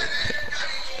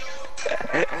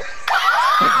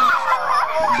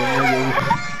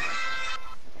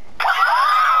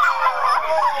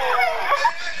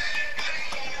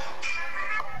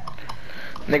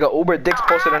 Nigga, Uber Dix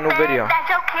posted a new video. That's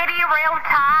your kitty real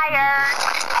tired.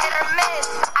 Hit or miss.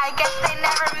 I guess they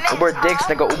never miss. Uber Dix,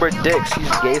 nigga, Uber Dix. He's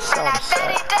gay as hell.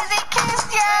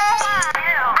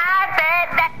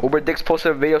 Uber Dix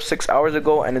posted a video 6 hours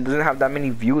ago and it doesn't have that many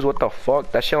views. What the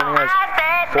fuck? That shit only has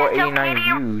 489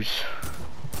 views.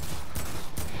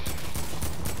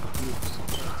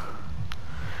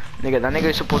 Nigga, that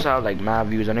nigga is supposed to have like mad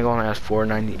views. That nigga only has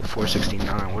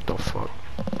 469. What the fuck?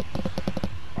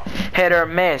 Hit or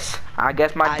miss. I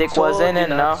guess my dick wasn't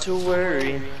enough. To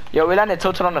worry. Yo, we landed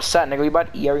tilted on the set, nigga. We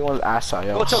about to eat everyone's ass out,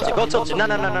 yo. Go tilted, go tilted. No.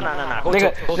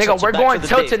 Nigga, we're going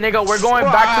tilted, nigga. We're going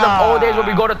back to the old days where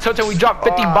we go to tilted and we drop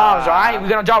 50 bombs, alright? We're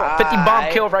gonna drop 50 bomb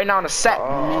kill right now on the set.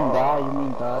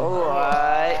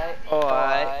 Alright.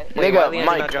 Nigga,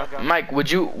 Mike,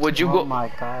 would you go?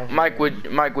 Mike,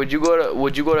 would you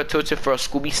go to tilted for a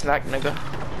Scooby snack, nigga?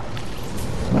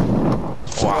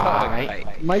 Why?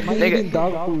 Mike be eating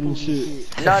dog food and shit.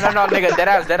 No, nigga, dead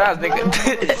ass,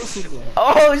 nigga.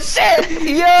 Oh shit,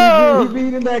 yo! He be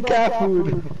eating that cat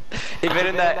food. He been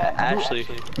in that Ashley.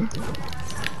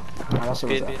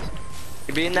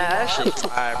 He be in that Ashley.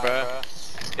 Alright, bro.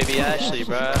 Baby Ashley,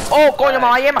 bro. Oh, coño,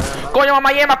 mamá yema, coño.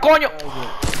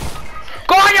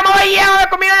 Coño, mamá yema, me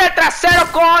comieron el trasero,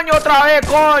 coño, otra vez,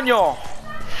 coño.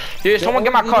 Yeah, someone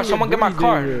get my car, someone get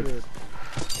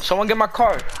my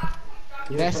car.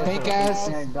 That stink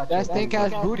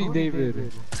ass booty,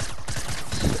 David.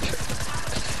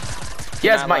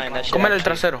 Yes, Mike, comer el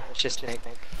trasero.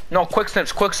 No, quick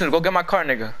snips, go get my car,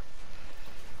 nigga.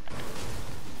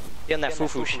 Get in that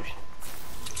fufu shit.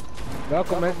 Le va a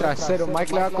comer el trasero,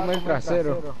 Mike le va a comer el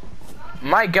trasero.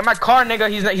 Mike, get my car, nigga,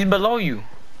 he's below you.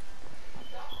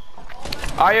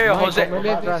 Oh, yeah, Jose.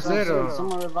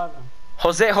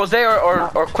 Jose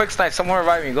or quick snipe, someone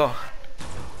revive me, go.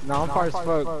 No, I'm far as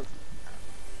fuck.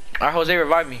 Alright, Jose,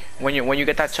 revive me when you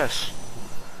get that chest.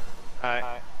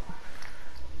 Alright.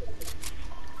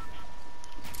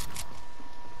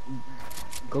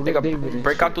 Go get David.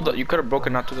 Break out through the. You could have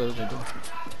broken out through the other door.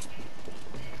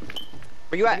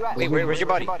 Where you at? Wait, where's your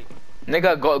body?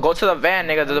 Nigga, go to the van,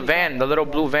 nigga, the little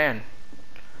blue van.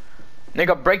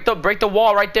 Nigga, break the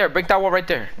wall right there. Break that wall right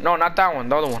there. No, not that one,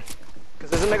 the other one.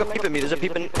 Cause there's a nigga peeping me.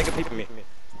 Nigga peeping me.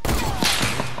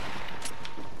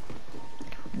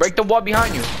 Break the wall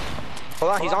behind you.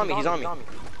 Hold on, he's on me.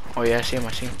 Oh yeah, I see him.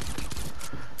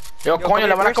 Yo, coño,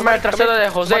 le van a comer el trasero de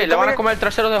Jose. Le van a comer el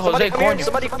trasero de Jose, coño.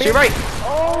 See right?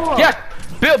 Yes.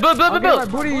 Build. My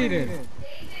booty eating.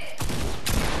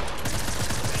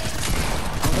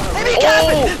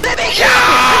 Oh!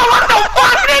 Yeah! What the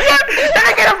fuck, nigga? That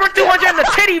nigga hit him for 200 in the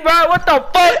titty, bro. What the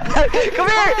fuck? Come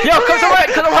here. Yo, cause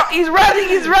he's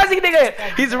rezzing, nigga.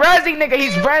 He's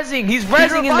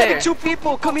rezzing in there. Two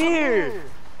people. Come here,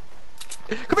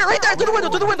 right there, through the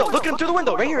window. Look at him through the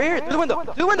window, right here, through the window.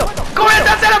 Go ahead,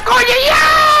 that's it, coño,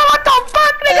 yeah! What the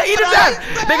fuck, nigga? Eat his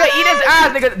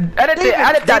ass, nigga.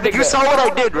 Edit that, nigga. You saw what I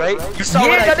did, right? You saw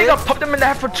what I did? Yeah, that nigga pumped him in the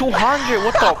head for 200.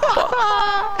 What the fuck?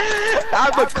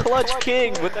 I'm a clutch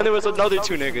king, but then there was another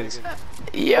two niggas.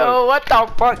 Yo, what the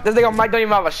fuck? This nigga Mike don't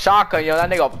even have a shotgun, yo. That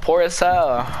nigga poor as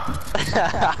hell.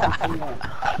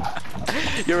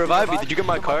 You revived me. Did you get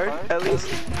my card at least?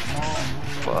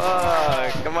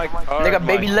 Fuck. Get my card. Nigga,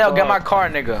 baby Lil, get my car,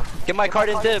 nigga. Get my card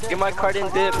and dip. Get my card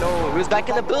and dip. No, he was back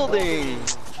in the building.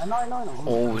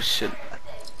 Oh shit.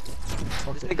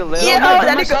 This nigga Lil. Yeah,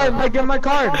 that nigga. Mike, get my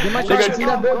card. Get my card. See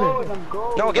that building.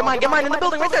 No, get mine in the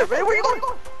building right there. Where you going?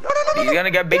 No. He's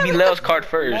gonna get baby Lil's card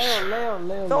first.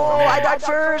 No, I died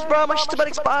first, bro. My shit's about to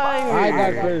expire. I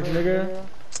got first, nigga.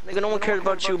 Nigga, no one cares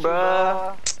about you,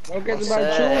 bro. Don't get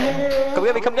about you,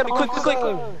 nigga. Come get me, quick.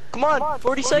 Come on,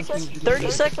 40 seconds,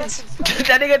 30 seconds.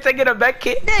 That nigga taking a back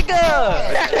kit. Nigga!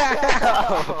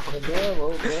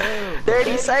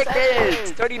 30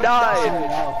 seconds, 39.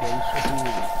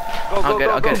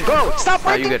 Go. Stop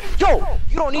right there. Yo,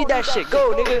 you don't need that shit.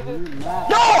 Go, nigga.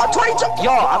 No, 22.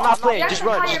 Yo, I'm not playing. Just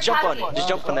run. Just jump on it. Just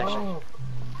jump on that shit.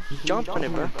 Jump on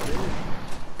it, bro.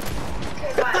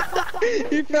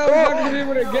 He felt like he didn't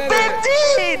even get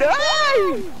it. 15!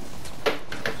 Hey!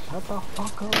 Shut the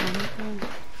fuck up, nigga.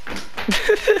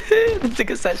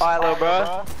 Nigga said, Philo,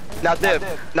 bro. Now dip.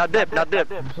 Shut up. I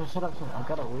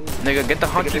gotta wait. nigga, get the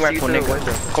hunting rifle,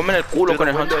 nigga. Come en el culo con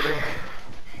el hunting.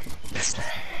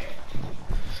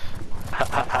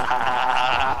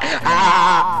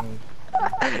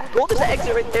 Go to the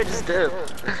exit right there, just dip.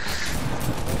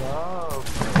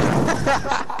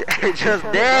 Just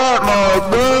dip, man.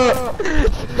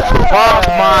 Fuck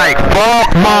Mike.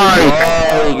 Fuck Mike,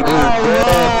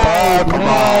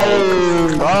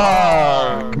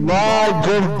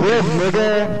 just dip,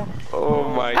 nigga. Oh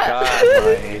my god,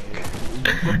 Mike.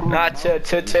 Nah, chill,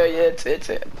 yeah, chill.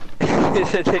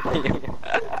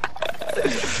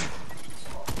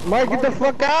 Mike, get the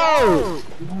fuck out.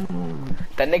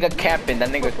 That nigga camping, that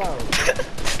nigga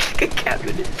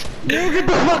camping. You get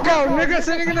the fuck out, nigga.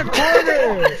 Sitting in the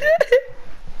corner.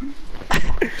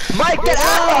 Mike, get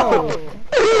out!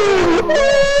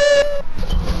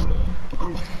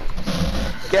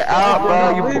 Get out,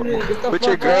 bro. With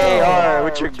your gray AR,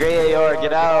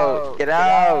 get out.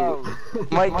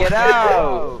 Mike, get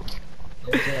out.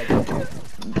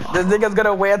 This nigga's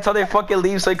gonna wait until they fucking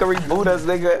leave so he can reboot us,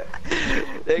 nigga.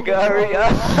 Nigga, hurry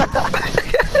up.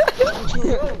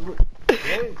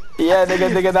 Yeah,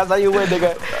 nigga, that's how you win,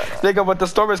 nigga. Nigga, but the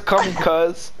storm is coming,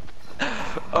 cuz.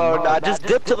 Oh, nah, just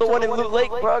dip to the one in Loot Lake,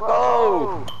 bro.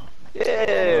 Go.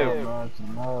 Yeah.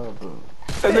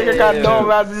 This nigga got no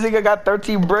man. This nigga got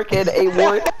 13 brick and 8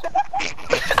 wood.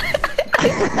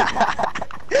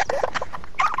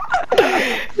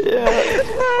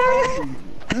 Yeah.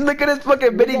 Look at this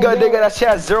fucking minigun, nigga. That shit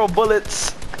has 0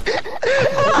 bullets.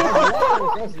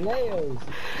 That's nails.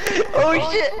 Oh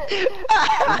shit!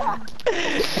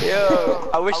 Yo,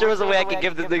 I wish there was a way I could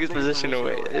give this nigga's position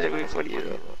away. It'd be funny,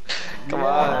 though. Come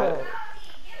on.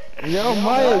 Yo,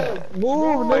 Mike,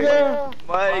 move, nigga.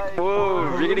 Mike,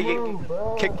 move. You're gonna get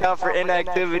kicked out for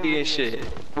inactivity and shit.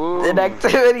 Move.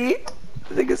 Inactivity?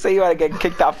 Nigga say you wanna get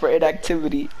kicked out for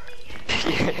inactivity.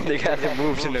 They haven't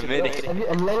moved in a minute.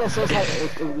 And Layla says,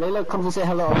 Layla comes and say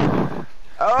hello.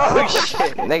 Oh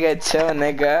shit. Nigga, chill,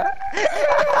 nigga.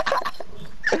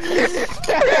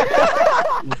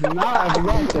 Nah,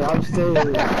 I'm still.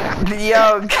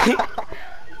 Yo,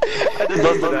 I just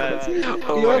busted ass.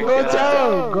 Oh Yo, my go God.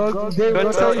 tell. Go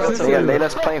tell your sister. nigga,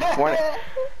 Layla's playing Fortnite.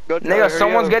 Go tell Nigga, her,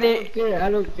 someone's hurry up. getting.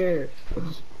 I don't care.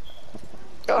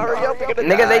 Go, hurry up, you're gonna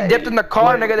Nigga, die. they dipped in the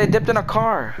car, nigga, they dipped in the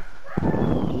car.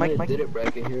 Mike did it, bro.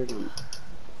 I can hear them.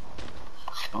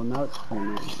 Oh, now it's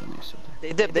Fortnite.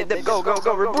 They dip, go,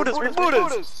 reboot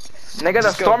us. Nigga,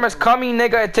 the storm is coming,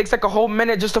 nigga. It takes like a whole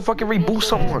minute just to fucking reboot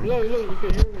someone. Hey,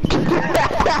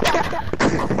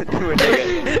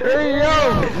 yo.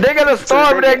 Nigga, the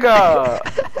storm, nigga.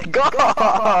 Go!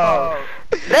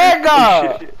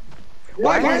 Nigga.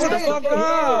 Why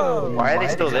Why are they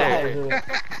still there?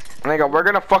 Nigga, we're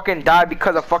gonna fucking die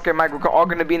because of fucking Mike. We're all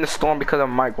gonna be in the storm because of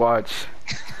Mike. Watch.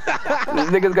 This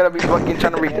nigga's gonna be fucking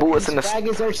trying to reboot us in the.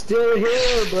 Dragons are still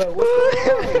here, bro.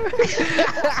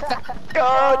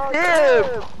 God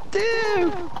damn!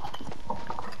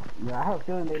 Yeah, I have a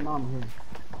feeling they know I'm here.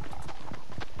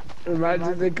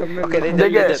 Imagine they come in. Okay, they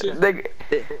Nigga.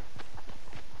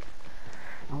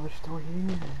 Oh, we're still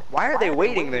here. Why are they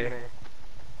waiting there?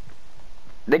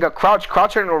 Nigga, crouch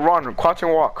and run. Crouch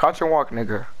and walk,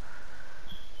 nigga.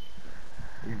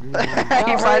 He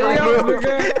finally moved.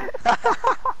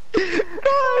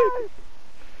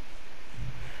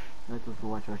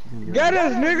 Get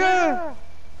us, nigga.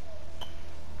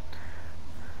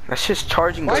 That shit's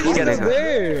charging. Why too, you nigga.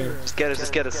 there? Just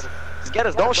get us.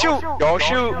 Don't shoot.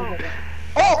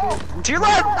 Oh! To your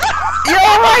left! Yo,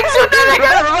 Mike, shoot that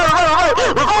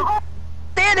nigga!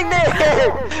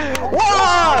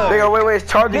 wait,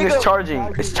 it's charging, it's charging.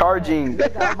 It's charging. In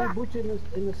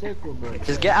the circle, bro.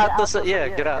 Just get out the yeah,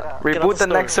 get out. Get out Reboot the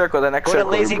next circle, the next Go to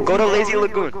circle. go to Lazy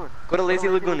Lagoon. Go to Lazy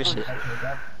Lagoon and shit.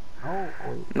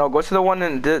 No, go to the one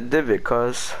in Divot,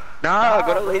 cuz. Nah,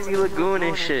 go to Lazy Lagoon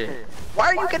and shit. Why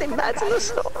are you getting mad in the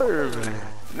storm?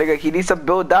 Nigga, he needs to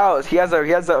build out. He has a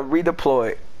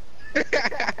redeploy.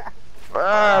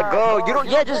 Go. You don't.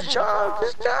 Yeah, just jump.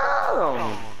 Just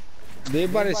jump. They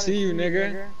about to see you,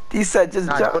 nigga. He said just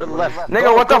jump. Go to the left. Nigga,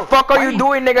 Go, what go. the fuck are you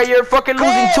doing, nigga? You're fucking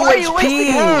losing 2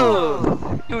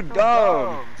 HP. You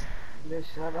dumb.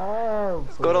 Shut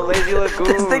up. Go to Lazy Lagoon.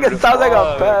 This nigga sounds like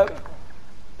a pep.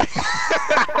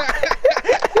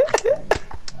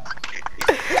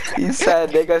 He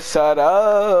said, nigga, shut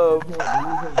up.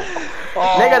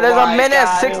 Nigga, there's a minute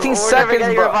and 16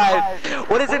 seconds, bro.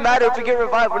 What does it matter if we get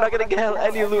revived? We're not gonna get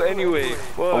any loot anyway.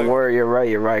 Don't worry, you're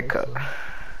right, cut.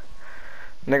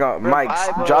 Nigga, Mike,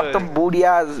 drop the booty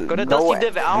ass. Go to Dusty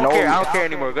Divot. I don't care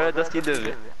anymore. Go to Dusty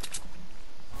Divot.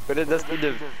 Go to Dusty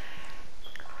Divot.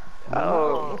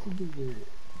 Oh.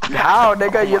 How,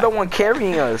 nigga? You're the one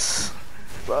carrying us.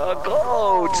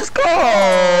 Go. Just go.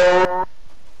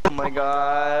 Oh my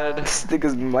god. This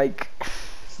nigga's Mike.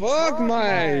 Fuck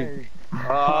Mike.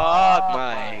 Fuck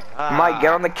Mike. Mike,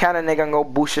 get on the cannon, nigga, and go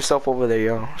boost yourself over there,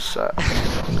 yo. So.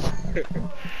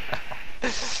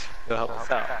 Yo, help us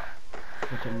out.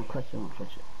 Clutch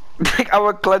it. I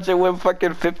would clutch it with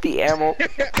fucking 50 ammo.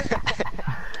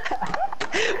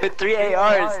 With 3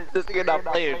 ARs, this nigga not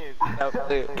playing.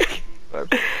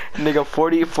 Nigga,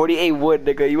 48 wood,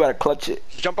 nigga, you gotta clutch it.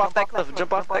 Jump off that cliff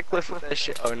with that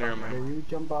shit. Oh, never mind. You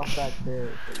jump off back there.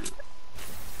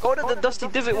 Go to the Dusty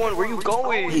Divot one, where you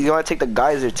going? He's gonna take the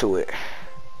geyser to it.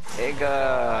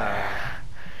 Nigga.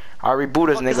 I'll reboot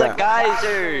us, It's a nigga.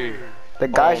 geyser. The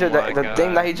geyser, Oh my the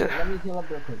thing that he just... Let me heal up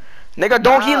real quick. Nigga,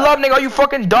 don't heal up, nigga, are you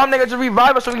fucking dumb, nigga? Just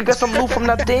revive us so we can get some loot from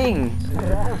that thing.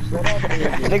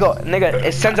 Nigga,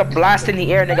 it sends a blast in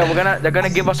the air, nigga. They're gonna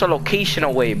give us a location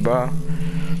away, bro. Man,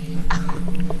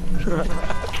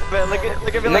 look at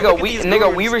Nigga,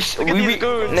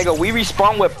 we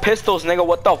respawn with pistols, nigga.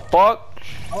 What the fuck?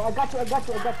 Oh, I got you.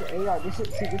 AR, this is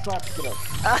what I pick it up.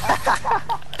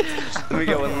 Let me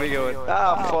get one.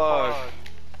 Ah, fuck.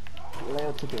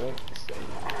 Leo took it, right?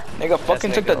 Nigga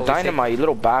fucking took the nigga, dynamite, you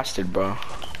little bastard, bro.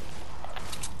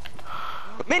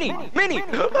 Mini! Yeah,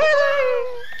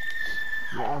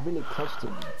 I really clutched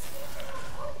him.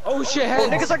 Oh shit, Oh, head.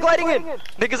 niggas are gliding in!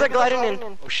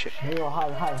 Oh shit. Hey, yo, hi.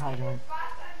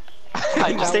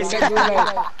 I just say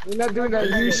We're not doing that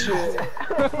you shit.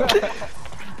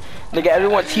 Nigga,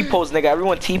 everyone T-pose, nigga.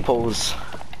 Everyone T-pose.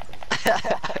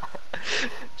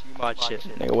 G-mod shit.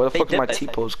 Nigga, where the fuck is my did,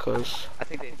 T-pose, cuz? I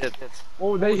think they did.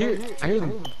 Oh, they hear. I hear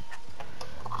them.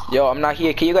 Yo, I'm not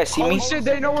here. Can you guys see Oh me? shit,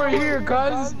 they know we're here,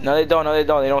 cuz. No, they don't. They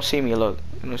don't see me. Look.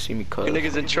 They don't see me, cuz. You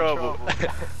niggas in trouble.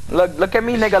 Look at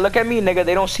me, nigga. Look at me, nigga.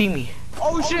 They don't see me.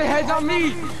 Oh shit, heads on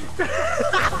me.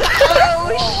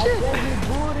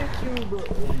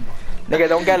 Nigga,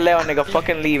 don't get Leo, nigga.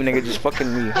 Fucking leave, nigga. Just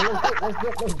fucking leave.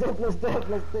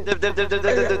 Dip.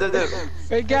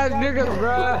 Fake ass niggas,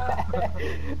 bruh.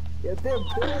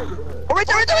 Oh, right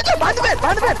there! Behind the bed!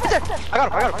 Right there! I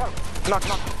got him. Knock.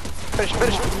 Finish.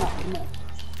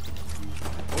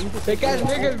 Fake ass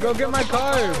niggas, go get my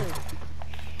card.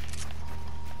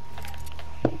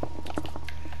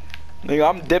 Nigga,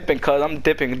 I'm dipping, cuz. I'm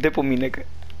dipping. Dip with me, nigga.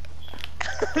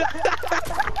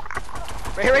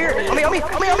 Right here! On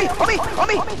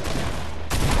me!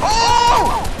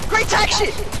 Oh! Great tack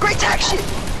shit!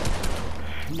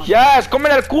 Yes,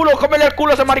 cómele el culo,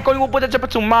 ese maricón, hijo de puta, chepa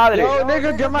su madre. Yo,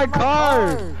 nigga, get my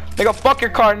card. Nigga, fuck your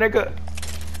car, nigga.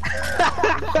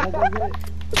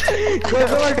 Go get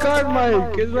my card,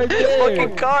 Mike. It's right there.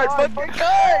 Fucking card,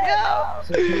 yo!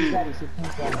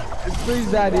 Please,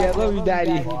 daddy. I love you,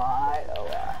 daddy.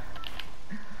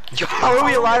 Yo, how are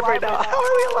we alive right now?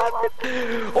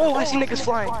 Oh, I see niggas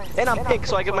flying. And I'm pink,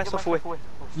 so I give myself away.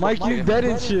 Mike, you dead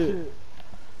and shit.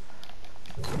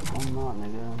 I'm not,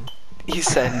 nigga. He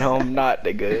said, no, I'm not,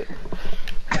 nigga.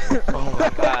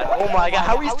 Oh my god,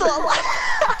 how are we still alive?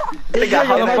 Nigga,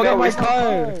 how the fuck are we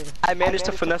card? I managed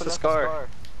to finesse the scar.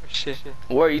 Shit.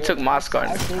 Where you took my scar?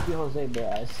 I saved you, Jose, bro.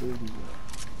 I saved you.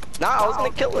 Nah, I was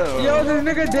gonna kill him. Yo, this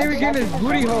nigga David getting his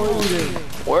booty hole eaten.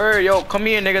 Where, yo, come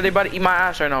here, nigga. They about to eat my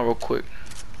ass right now, real quick.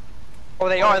 Oh,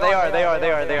 they are. Here, I'll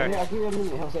give you a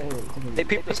minute, Jose. Here, take a minute.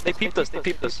 They peeped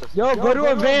us. Yo, go to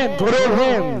a van. Fuck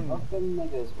them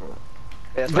niggas, bro.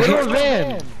 Yeah, Go to a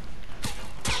van.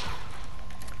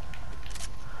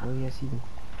 Oh, yes, he did.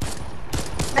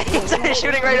 He started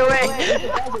shooting right away.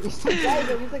 He's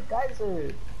the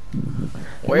geyser.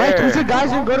 Where? Mike, who's the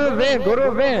guys who go to a van? Go to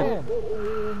a van.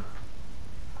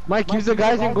 Mike, use the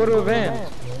guys and go to a van.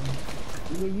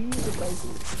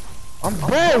 I'm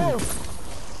broke.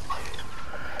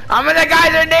 I'm in the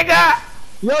geyser, nigga.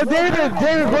 Yo, David,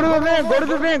 go to the van, go to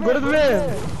the van, go to the van.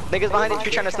 Niggas behind the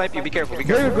tree trying to snipe you. Be careful, be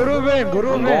careful. David, go to a van, go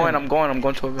to a van. I'm going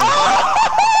to a van.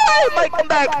 Mike, come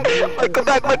back! Mike, come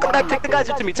back! Mike, come back! Take the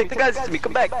geyser to me! Take the geyser to me!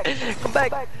 Come back! Come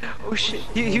back! Oh shit!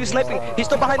 He was sniping. He's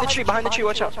still behind the tree. Behind the tree.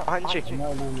 Watch out! Behind the tree. No.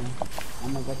 I'm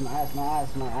gonna get my ass.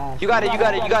 You got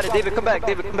it. David, come back!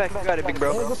 David, come back! You got it, big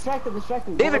bro.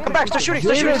 Distracted. David, come back! Start shooting!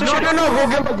 Start David, shooting!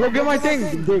 no, go get my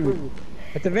thing, David.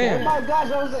 At the van. Oh my gosh,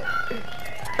 that was it.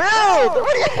 Build!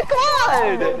 What are you? Come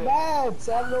on! No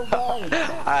bad.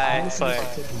 Alright, fine.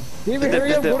 David,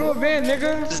 hurry up, go to a van,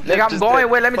 nigga. Nigga, I'm going.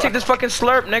 Wait, let me take this fucking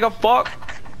slurp, nigga. Fuck.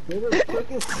 David,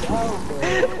 quick as hell, bro.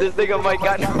 This nigga Mike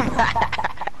got no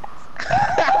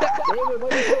David,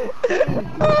 what are you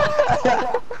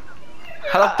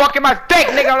How the fuck am I fake,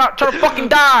 nigga? I'm not trying to fucking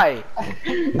die.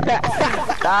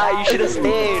 Nah, you should have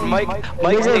stayed. Mike's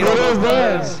staying on those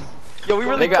vans. Yo, we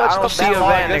really Nigga, I clutched don't up see that a long.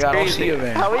 van, That's nigga, I don't crazy. see a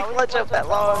van. How we clutch up that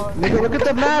long? Nigga, look at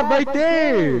the map right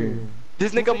there.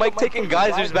 This nigga Mike taking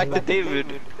geysers back to David.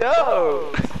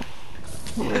 Yo! This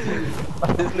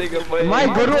nigga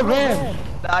Mike, go to a van.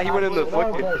 Nah, he went in the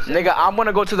fucking... Nigga, I'm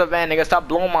gonna go to the van, nigga. Stop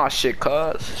blowing my shit,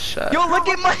 cuz. Shut Yo, look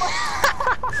at Mike!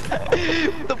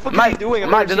 What the fuck Mike, is he doing?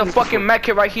 Mike, there's a fucking mech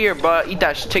kit right here, bro. Eat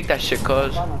that, take that shit,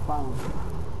 cuz.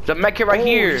 There's a mech kit right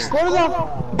here. Go to the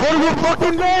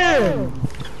fucking van.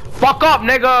 Fuck up,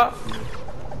 nigga.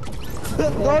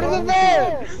 Go to the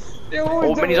van.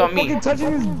 Oh, Minnie's on me. Fucking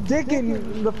touching his dick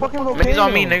in the fucking volcano. Minnie's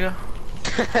on me, nigga.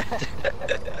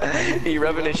 He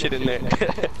rubbing his shit in there.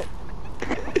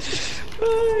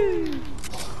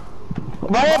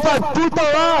 Vaya pa'l puto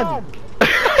van.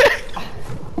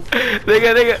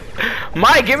 Nigga.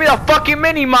 Mike, give me the fucking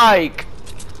mini, Mike.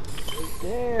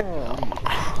 Damn.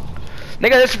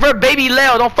 Nigga, this is for baby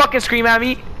Leo. Don't fucking scream at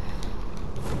me.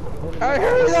 I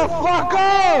hurry the fuck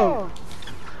up.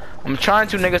 I'm trying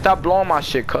to, nigga. Stop blowing my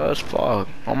shit, cuz. Fuck.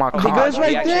 Oh my The god. van's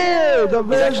right there. The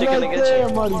van's actually gonna right get there,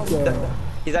 you. Marita.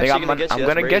 He's actually Nigga, gonna get you. I'm That's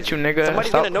gonna crazy. get you, nigga. Somebody's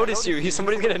Stop. gonna notice you.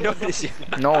 Somebody's gonna notice you.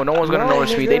 No, no one's gonna No,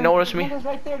 notice me. nigga. They notice me. This nigga's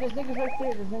right there. This nigga's right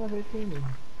there.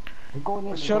 We're going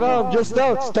in. Shut up, just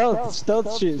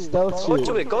stealth shit. Go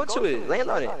to it. Go to it. Land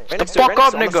on it. Right next to fuck it. Right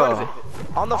up, next to it. nigga.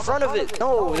 On the front of it.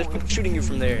 No, there's people shooting you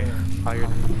from there. Oh, you're...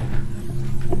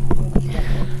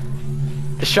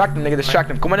 Distract him, nigga. Distract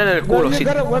him. Come on in the No, culo. you See,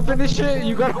 got a weapon and shit.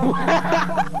 You got a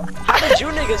How did you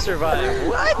niggas survive?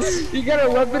 What? you got a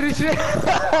weapon and shit.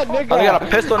 Nigga, oh, they got a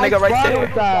pistol, nigga, right spawned there.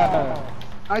 with that.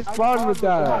 I spawned with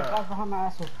that. That's behind my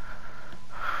asshole.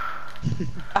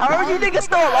 How are you niggas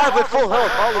still alive with full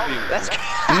health? All of you. That's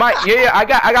Mike, yeah, I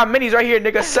got minis right here,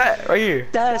 nigga. Set right here.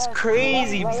 That's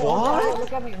crazy. What?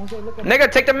 Look at me. Look at me.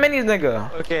 Nigga, take the minis,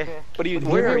 nigga. Okay. What are you?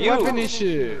 Where are Weapon you? and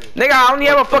shit. Nigga, I only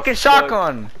have a fucking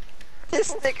shotgun.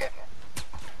 This nigga.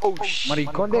 Oh shit.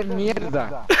 Maricón de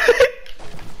mierda.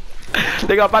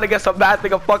 Nigga, I'm about to get some bad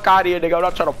nigga. Fuck out of here, nigga. I'm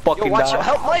not trying to Yo, fucking watch out. die.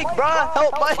 Help Mike, bro.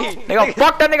 Help Mike. Nigga,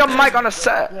 fuck that nigga Mike on the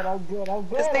set. I'm good.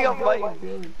 This nigga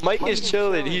Mike. Mike is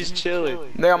chilling. He's chilling.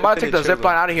 Nigga, I'm about to take the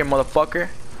zipline out of here, motherfucker.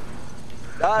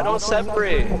 Nah, don't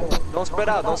separate. Don't spread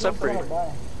out. Don't separate.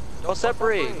 Don't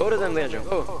separate. Go to them, Leandro.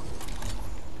 Go.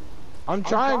 I'm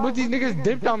trying, but these niggas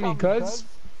dipped on me, cuz.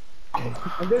 And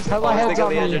there's hella Oh, heads nigga on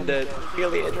Leandro me. dead.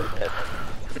 Nigga Leandro dead.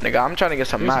 Nigga, I'm trying to get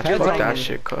some match. heads Fuck on that me.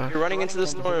 shit, cuz. You're running into the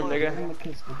storm, nigga.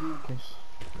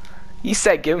 He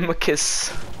said give him a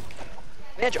kiss.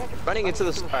 Leandro, running into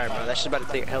the storm, bro. That shit about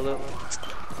to take hella.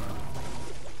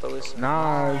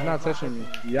 Nah, it's not touching me.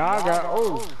 Y'all got,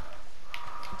 oh.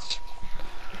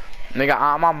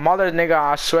 Nigga, my mother, nigga,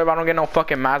 I swear if I don't get no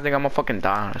fucking match, nigga, I'm gonna fucking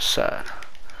die on a set.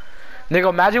 Nigga,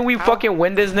 imagine we fucking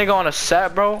win this nigga on a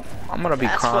set, bro. I'm gonna be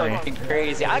That's crying. fucking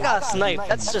crazy. I got sniped.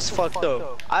 That's just fucked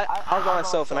up. I was by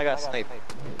myself and I got sniped.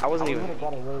 I wasn't even.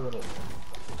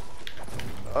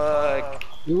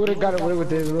 You would've got away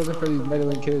with it if it wasn't for these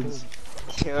meddling kids.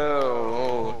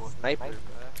 Yo, sniper.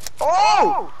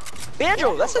 Oh!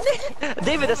 Andrew, that's a nigga.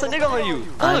 David, that's a nigga on you.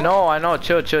 I know.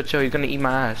 Chill. He's gonna eat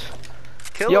my ass.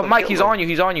 Kill Yo, him, Mike, kill him.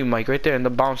 he's on you, Mike, right there in the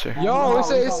bouncer. Yo,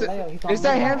 it's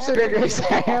that hamster nigga. It's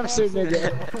that hamster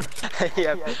nigga.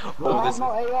 Yeah. Oh, this.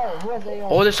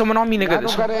 Oh, there's someone on me, I nigga.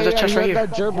 don't got There's a chest right here. that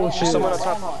gerbil shit. There's someone on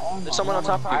top. There's someone on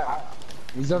top of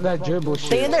you. He's on that gerbil shit.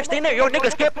 Stay in there, stay in there. Yo,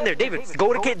 niggas, camp in there. David,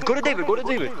 go to David, go to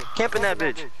David. Camp in that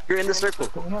bitch. You're in the circle.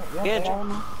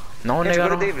 Andrew, No, Let's nigga. go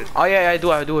to no. David. Oh yeah, I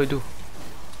do.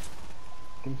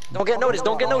 don't get noticed.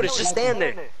 Just stand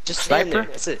there. Just stand Sniper?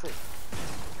 there. That's it.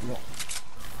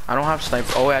 I don't have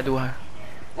sniper. Oh, yeah, I do have.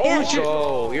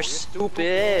 Andrew, you're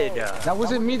stupid. That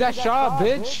wasn't me that shot,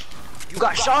 bitch. You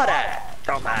got shot at.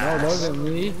 Dumbass. No, that wasn't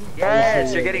me.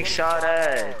 Yes, you're getting shot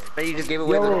at. But you just gave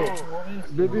away the...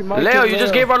 Baby Mike Leo, is you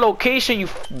just Leo. gave our location, you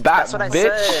bat That's what I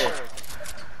bitch. said.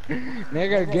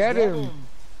 Nigga, get him.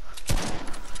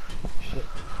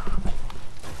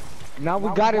 Now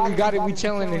we got it, we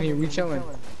chilling in here, we chilling.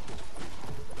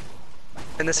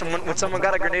 And then when someone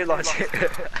got a grenade launcher.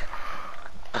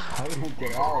 How you gonna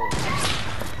get out?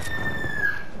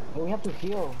 Hey, we have to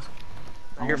heal.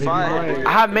 You're fine.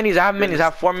 I have minis, I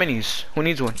have 4 minis. Who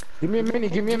needs one? Give me a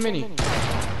mini.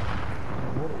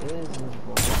 What is this,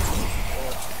 bro?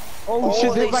 Oh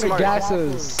shit, they they about to smart. gas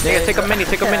us. Nigga, take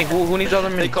a mini. Who needs other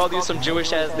They mini? called you some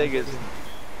Jewish ass niggas.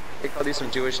 They called you some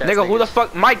Jewish ass Nigga, who the niggas.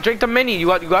 fuck? Mike, drink the mini. You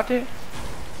got it?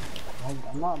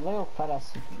 I'm not Leo, fat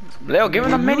ass. Leo, give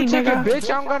him the mini, You take it, nigga. bitch,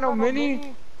 I don't got no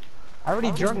mini. I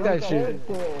already drunk that shit.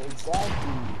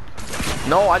 Exactly.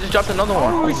 No, I just dropped another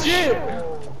one. Oh shit!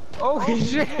 Oh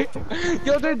shit!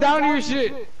 Yo, they're down here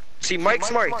shit! See, Mike's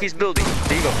smart. He's building.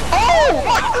 There you go.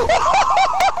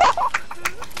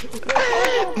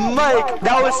 Mike,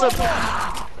 that was some...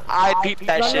 I peeped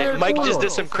that shit. Mike just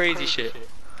did some crazy shit.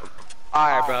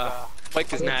 Alright, bro.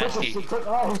 Mike is nasty.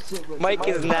 Mike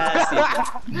is nasty.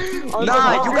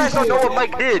 Nah, you guys don't know what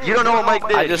Mike did. You don't know what Mike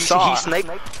did. I just saw. He sniped.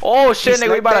 Oh shit, He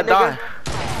nigga, we sniped about to that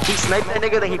die. He sniped that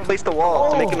nigga, then he placed the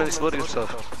wall to make him explode himself.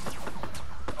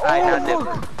 Alright, now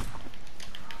dip.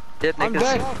 Dip, I'm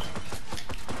dead. niggas.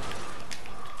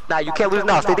 Nah, you can't lose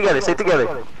now. Stay together. Stay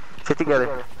together. Stay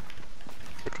together.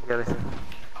 Stay together.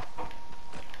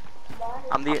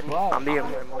 I'm the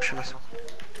emotional.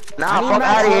 Nah, fuck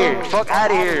out of here. Fuck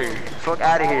out of here. Fuck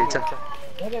out of here.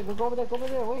 Go over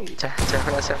there, wait.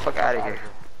 Fuck out of here.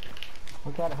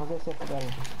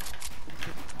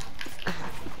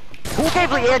 Who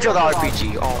gave Leandro the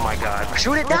RPG? Oh my god.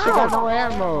 Shoot it Nigga got down. no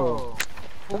ammo.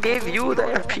 Who gave you the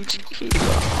RPG?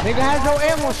 Nigga has no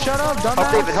ammo, shut up,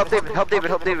 dumbass.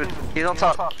 Help David. He's on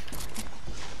top.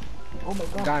 Oh my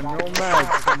god. Got no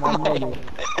mags on my nigga.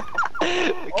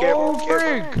 Oh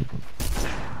frick!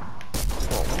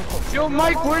 Yo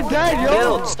Mike, we're dead,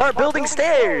 yo! Start building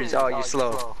stairs. Oh, you're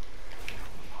slow.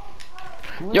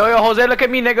 Yo, Jose, look at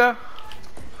me, nigga.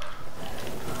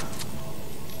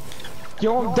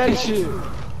 Yo, I'm dead shit.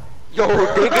 Yo,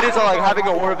 David is like having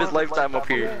a war of his lifetime up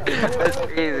here. That's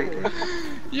crazy.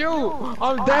 Yo,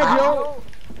 I'm dead, yo!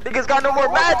 Niggas got no more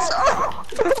mats.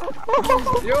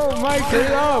 Yo, Mike,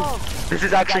 get up! This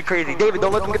is actually crazy. David,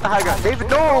 don't let them get the high ground. David,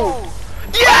 no!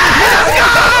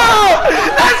 Yeah!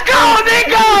 Let's go,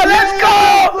 nigga! Let's go!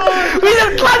 We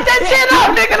just clapped that shit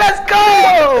up, nigga! Let's go!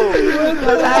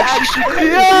 That's actually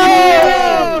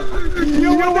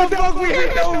Yo, what the fuck, we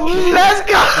hit no loot! Let's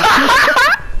go!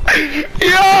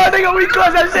 Yo, nigga, we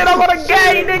closed that shit up on a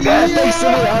gang, nigga!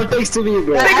 Thanks to me,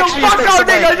 bro. Nigga, fuck up,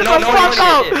 nigga! Just fuck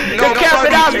up! Nigga, cap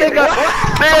it out, nigga!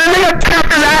 Man, nigga,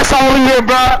 cap his ass all in here,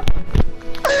 bro!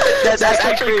 That's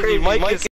actually crazy. Mike is